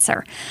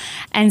cancer.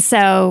 And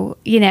so,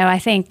 I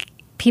think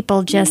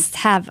people just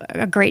have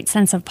a great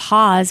sense of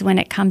pause when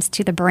it comes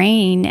to the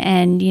brain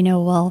and,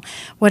 well,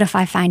 what if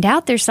I find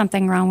out there's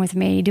something wrong with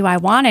me? Do I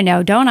want to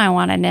know? Don't I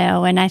want to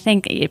know? And I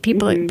think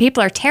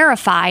people are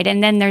terrified.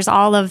 And then there's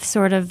all of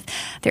sort of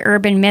the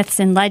urban myths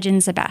and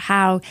legends about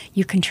how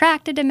you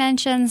contract a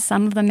dementia.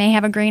 Some of them may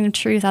have a grain of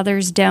truth,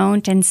 others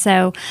don't. And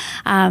so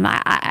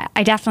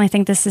I definitely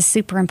think this is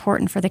super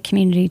important for the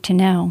community to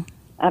know.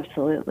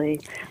 Absolutely.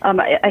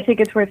 I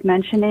think it's worth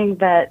mentioning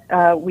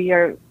that we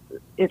are,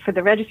 for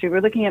the registry,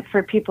 we're looking at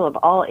for people of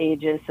all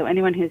ages, so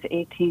anyone who's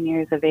 18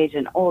 years of age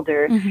and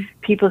older,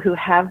 people who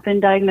have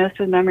been diagnosed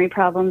with memory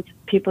problems,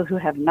 people who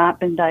have not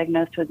been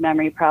diagnosed with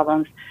memory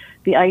problems.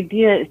 The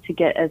idea is to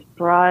get as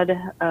broad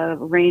a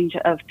range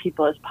of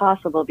people as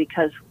possible,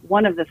 because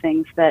one of the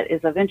things that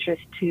is of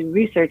interest to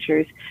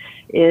researchers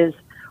is,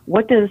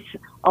 what does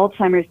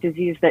Alzheimer's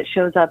disease that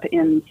shows up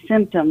in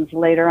symptoms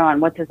later on,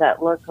 what does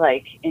that look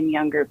like in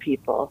younger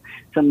people?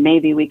 So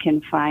maybe we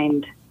can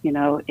find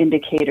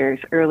indicators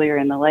earlier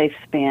in the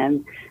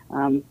lifespan,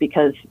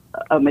 because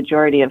a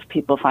majority of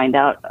people find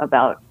out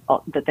about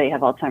that they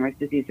have Alzheimer's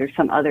disease or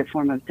some other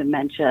form of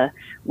dementia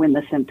when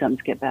the symptoms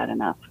get bad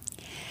enough.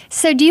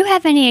 So do you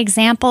have any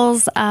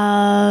examples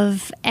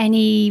of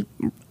any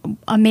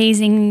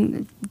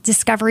amazing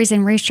discoveries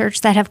and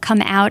research that have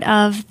come out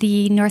of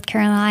the North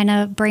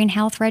Carolina Brain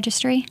Health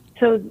Registry?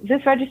 So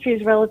this registry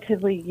is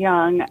relatively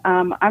young.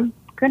 I'm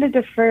going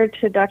to defer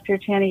to Dr.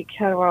 Chani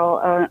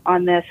Ketterwall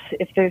on this,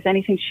 if there's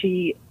anything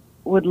she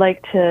would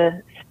like to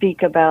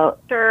speak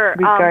about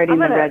regarding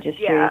the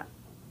registry. Yeah.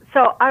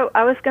 So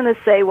I was going to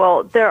say,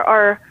 well, there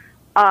are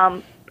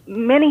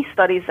many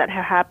studies that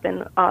have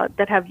happened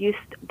that have used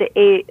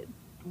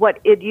what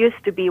it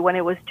used to be when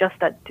it was just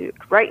at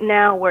Duke. Right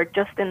now, we're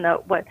just in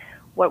the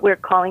what we're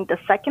calling the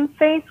second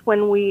phase,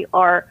 when we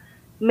are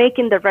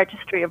making the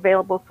registry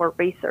available for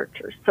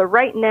researchers. So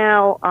right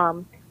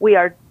now, we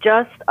are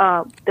just,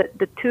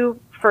 the two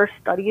first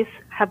studies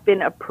have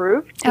been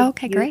approved to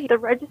use the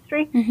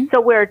registry. So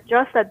we're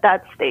just at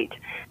that stage.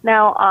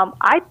 Now,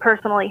 I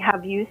personally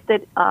have used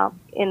it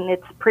in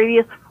its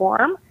previous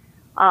form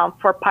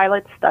for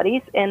pilot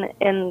studies,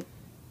 and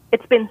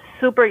it's been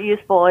super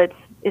useful.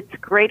 It's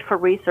great for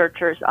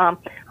researchers.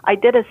 I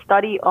did a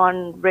study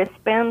on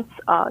wristbands,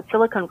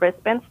 silicone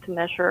wristbands, to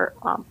measure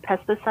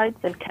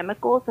pesticides and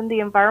chemicals in the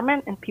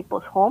environment in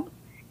people's homes.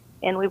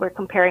 and we were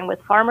comparing with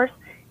farmers,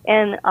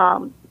 and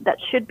that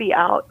should be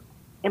out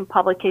in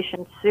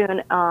publication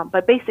soon.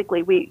 But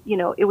basically,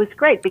 it was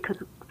great because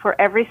for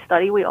every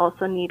study, we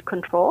also need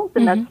controls,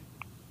 and that's,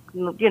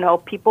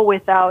 people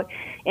without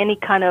any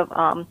kind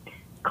of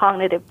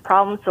cognitive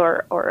problems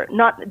or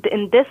not.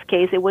 In this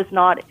case, it was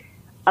not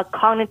a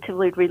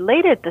cognitively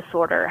related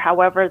disorder.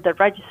 However, the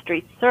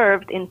registry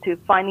served into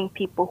finding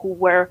people who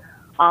were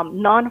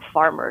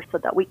non-farmers so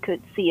that we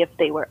could see if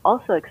they were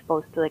also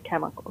exposed to the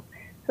chemicals.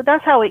 So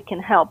that's how it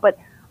can help. But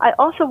I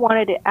also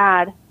wanted to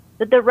add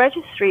that the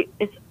registry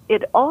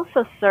it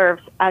also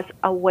serves as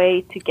a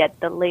way to get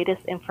the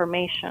latest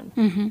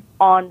information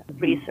on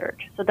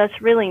research. So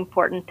that's really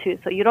important too.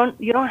 So you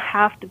don't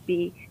have to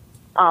be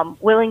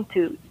willing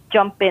to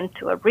jump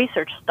into a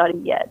research study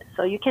yet.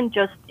 So you can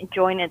just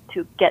join it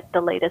to get the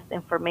latest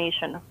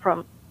information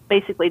from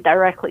basically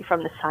directly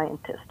from the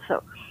scientist.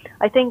 So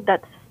I think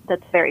that's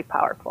very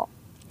powerful.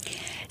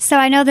 So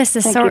I know this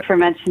is Thank you for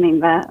mentioning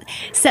that.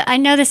 So I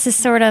know this is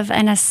sort of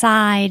an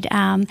aside,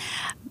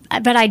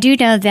 but I do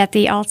know that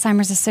the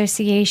Alzheimer's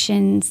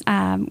Association's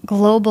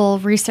global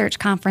research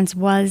conference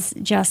was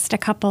just a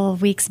couple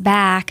of weeks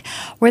back.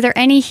 Were there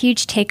any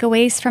huge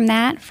takeaways from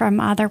that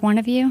from either one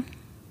of you?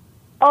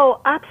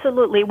 Oh,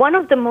 absolutely. One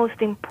of the most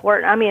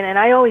important, and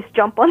I always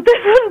jump on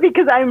this one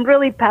because I'm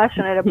really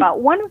passionate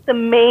about one of the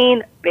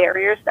main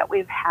barriers that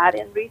we've had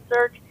in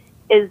research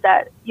is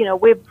that,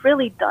 we've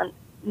really done,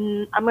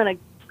 I'm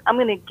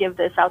going to give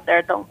this out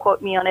there, don't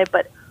quote me on it,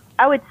 but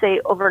I would say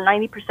over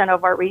 90%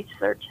 of our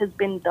research has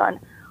been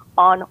done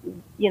on,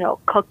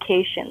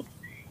 Caucasians.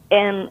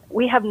 And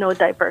we have no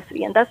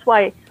diversity. And that's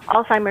why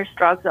Alzheimer's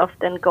drugs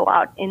often go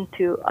out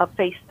into a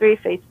phase 3,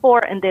 phase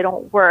 4, and they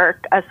don't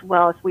work as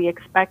well as we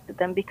expected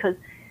them because,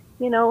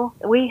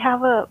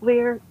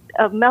 we're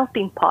a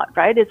melting pot,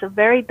 right? It's a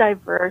very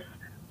diverse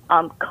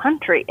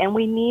country, and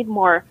we need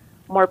more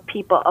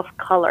people of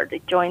color to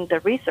join the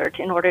research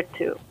in order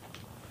to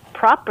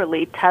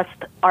properly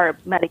test our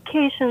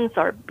medications,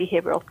 our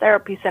behavioral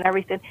therapies and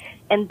everything,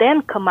 and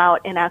then come out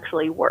and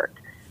actually work.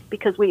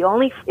 Because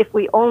if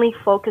we only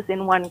focus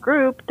in one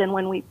group, then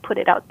when we put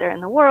it out there in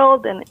the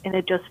world and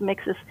it just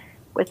mixes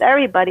with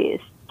everybody,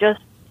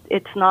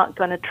 it's not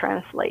going to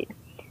translate.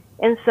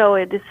 And so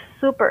it is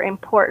super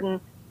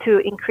important to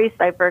increase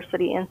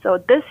diversity. And so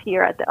this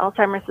year at the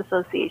Alzheimer's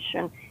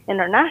Association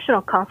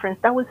International Conference,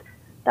 that was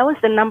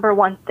the number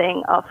one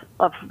thing of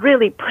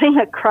really putting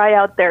a cry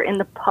out there in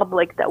the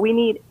public that we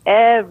need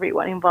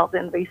everyone involved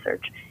in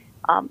research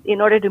in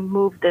order to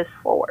move this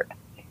forward.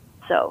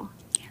 So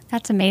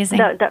that's amazing.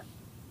 That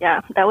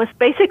was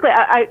basically,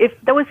 if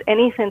there was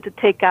anything to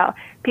take out,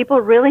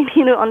 people really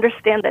need to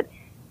understand that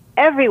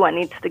everyone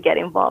needs to get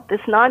involved.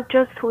 It's not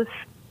just who's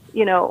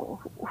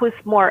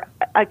more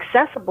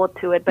accessible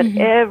to it, but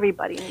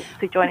everybody needs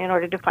to join in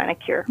order to find a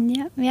cure.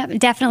 Yeah,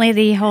 definitely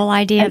the whole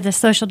idea of the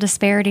social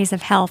disparities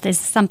of health is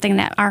something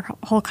that our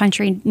whole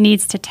country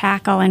needs to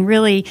tackle and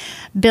really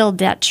build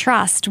that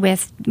trust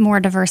with more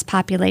diverse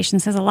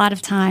populations. Because a lot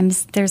of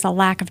times there's a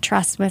lack of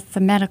trust with the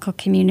medical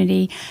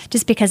community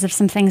just because of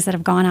some things that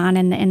have gone on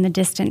in the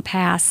distant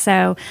past.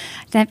 So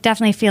I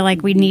definitely feel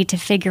like we need to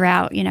figure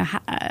out,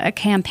 a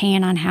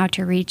campaign on how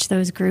to reach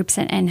those groups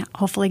and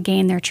hopefully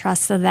gain their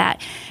trust so that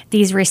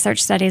these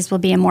research studies will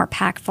be more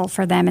impactful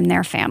for them and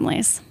their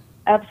families.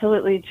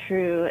 Absolutely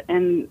true.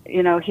 And,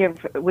 here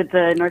with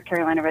the North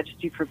Carolina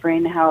Registry for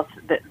Brain Health,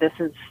 this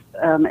is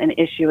an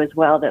issue as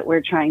well, that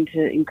we're trying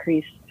to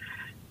increase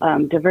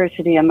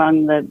diversity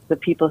among the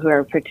people who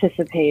are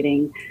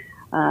participating,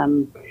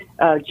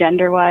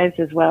 gender-wise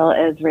as well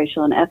as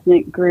racial and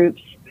ethnic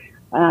groups.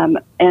 And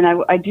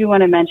I do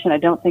want to mention, I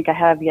don't think I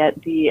have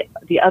yet, the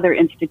other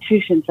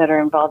institutions that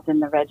are involved in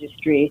the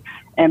registry,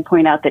 and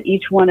point out that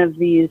each one of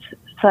these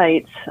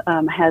sites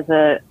has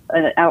an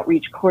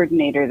outreach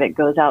coordinator that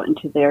goes out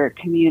into their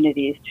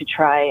communities to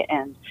try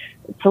and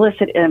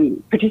solicit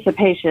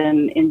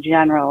participation in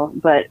general,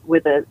 but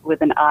with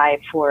an eye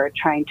for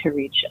trying to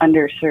reach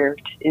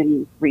underserved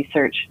in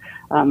research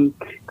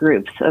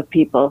groups of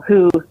people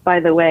who, by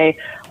the way,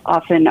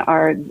 often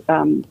are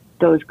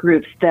those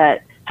groups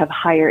that have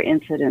higher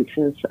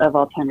incidences of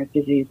Alzheimer's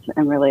disease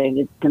and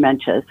related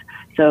dementias.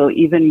 So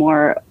even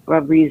more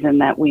a reason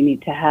that we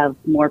need to have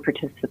more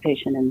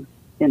participation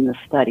in the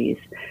studies.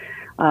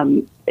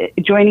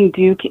 Joining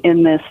Duke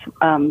in this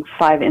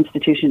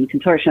 5-institution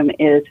consortium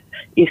is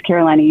East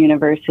Carolina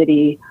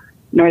University,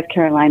 North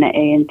Carolina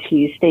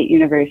A&T State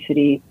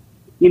University,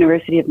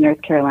 University of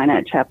North Carolina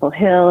at Chapel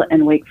Hill,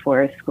 and Wake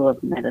Forest School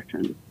of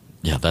Medicine.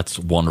 Yeah, that's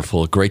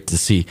wonderful. Great to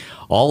see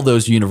all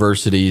those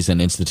universities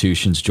and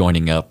institutions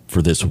joining up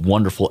for this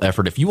wonderful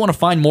effort. If you want to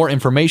find more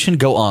information,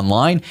 go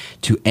online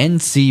to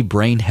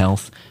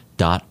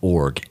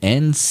ncbrainhealth.org,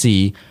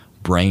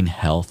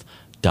 ncbrainhealth.org.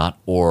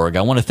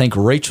 I want to thank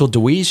Rachel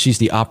DeWeese. She's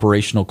the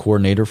operational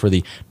coordinator for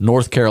the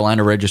North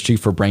Carolina Registry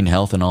for Brain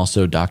Health, and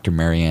also Dr.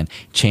 Marianne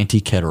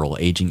Chanty-Ketterl,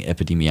 aging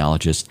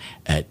epidemiologist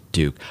at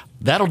Duke.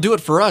 That'll do it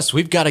for us.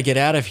 We've got to get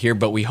out of here,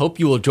 but we hope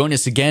you will join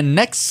us again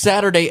next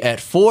Saturday at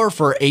 4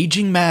 for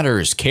Aging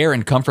Matters, care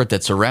and comfort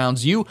that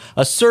surrounds you,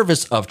 a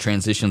service of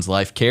Transitions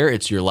Life Care.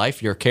 It's your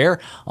life, your care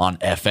on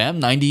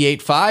FM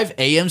 98.5,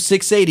 AM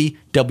 680,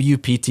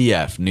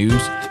 WPTF.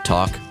 News,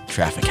 talk,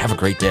 traffic. Have a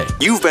great day.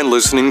 You've been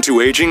listening to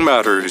Aging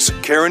Matters,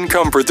 care and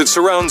comfort that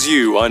surrounds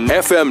you on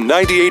FM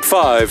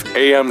 98.5,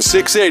 AM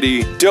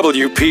 680,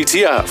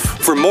 WPTF.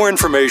 For more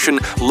information,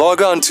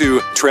 log on to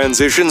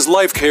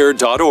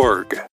transitionslifecare.org.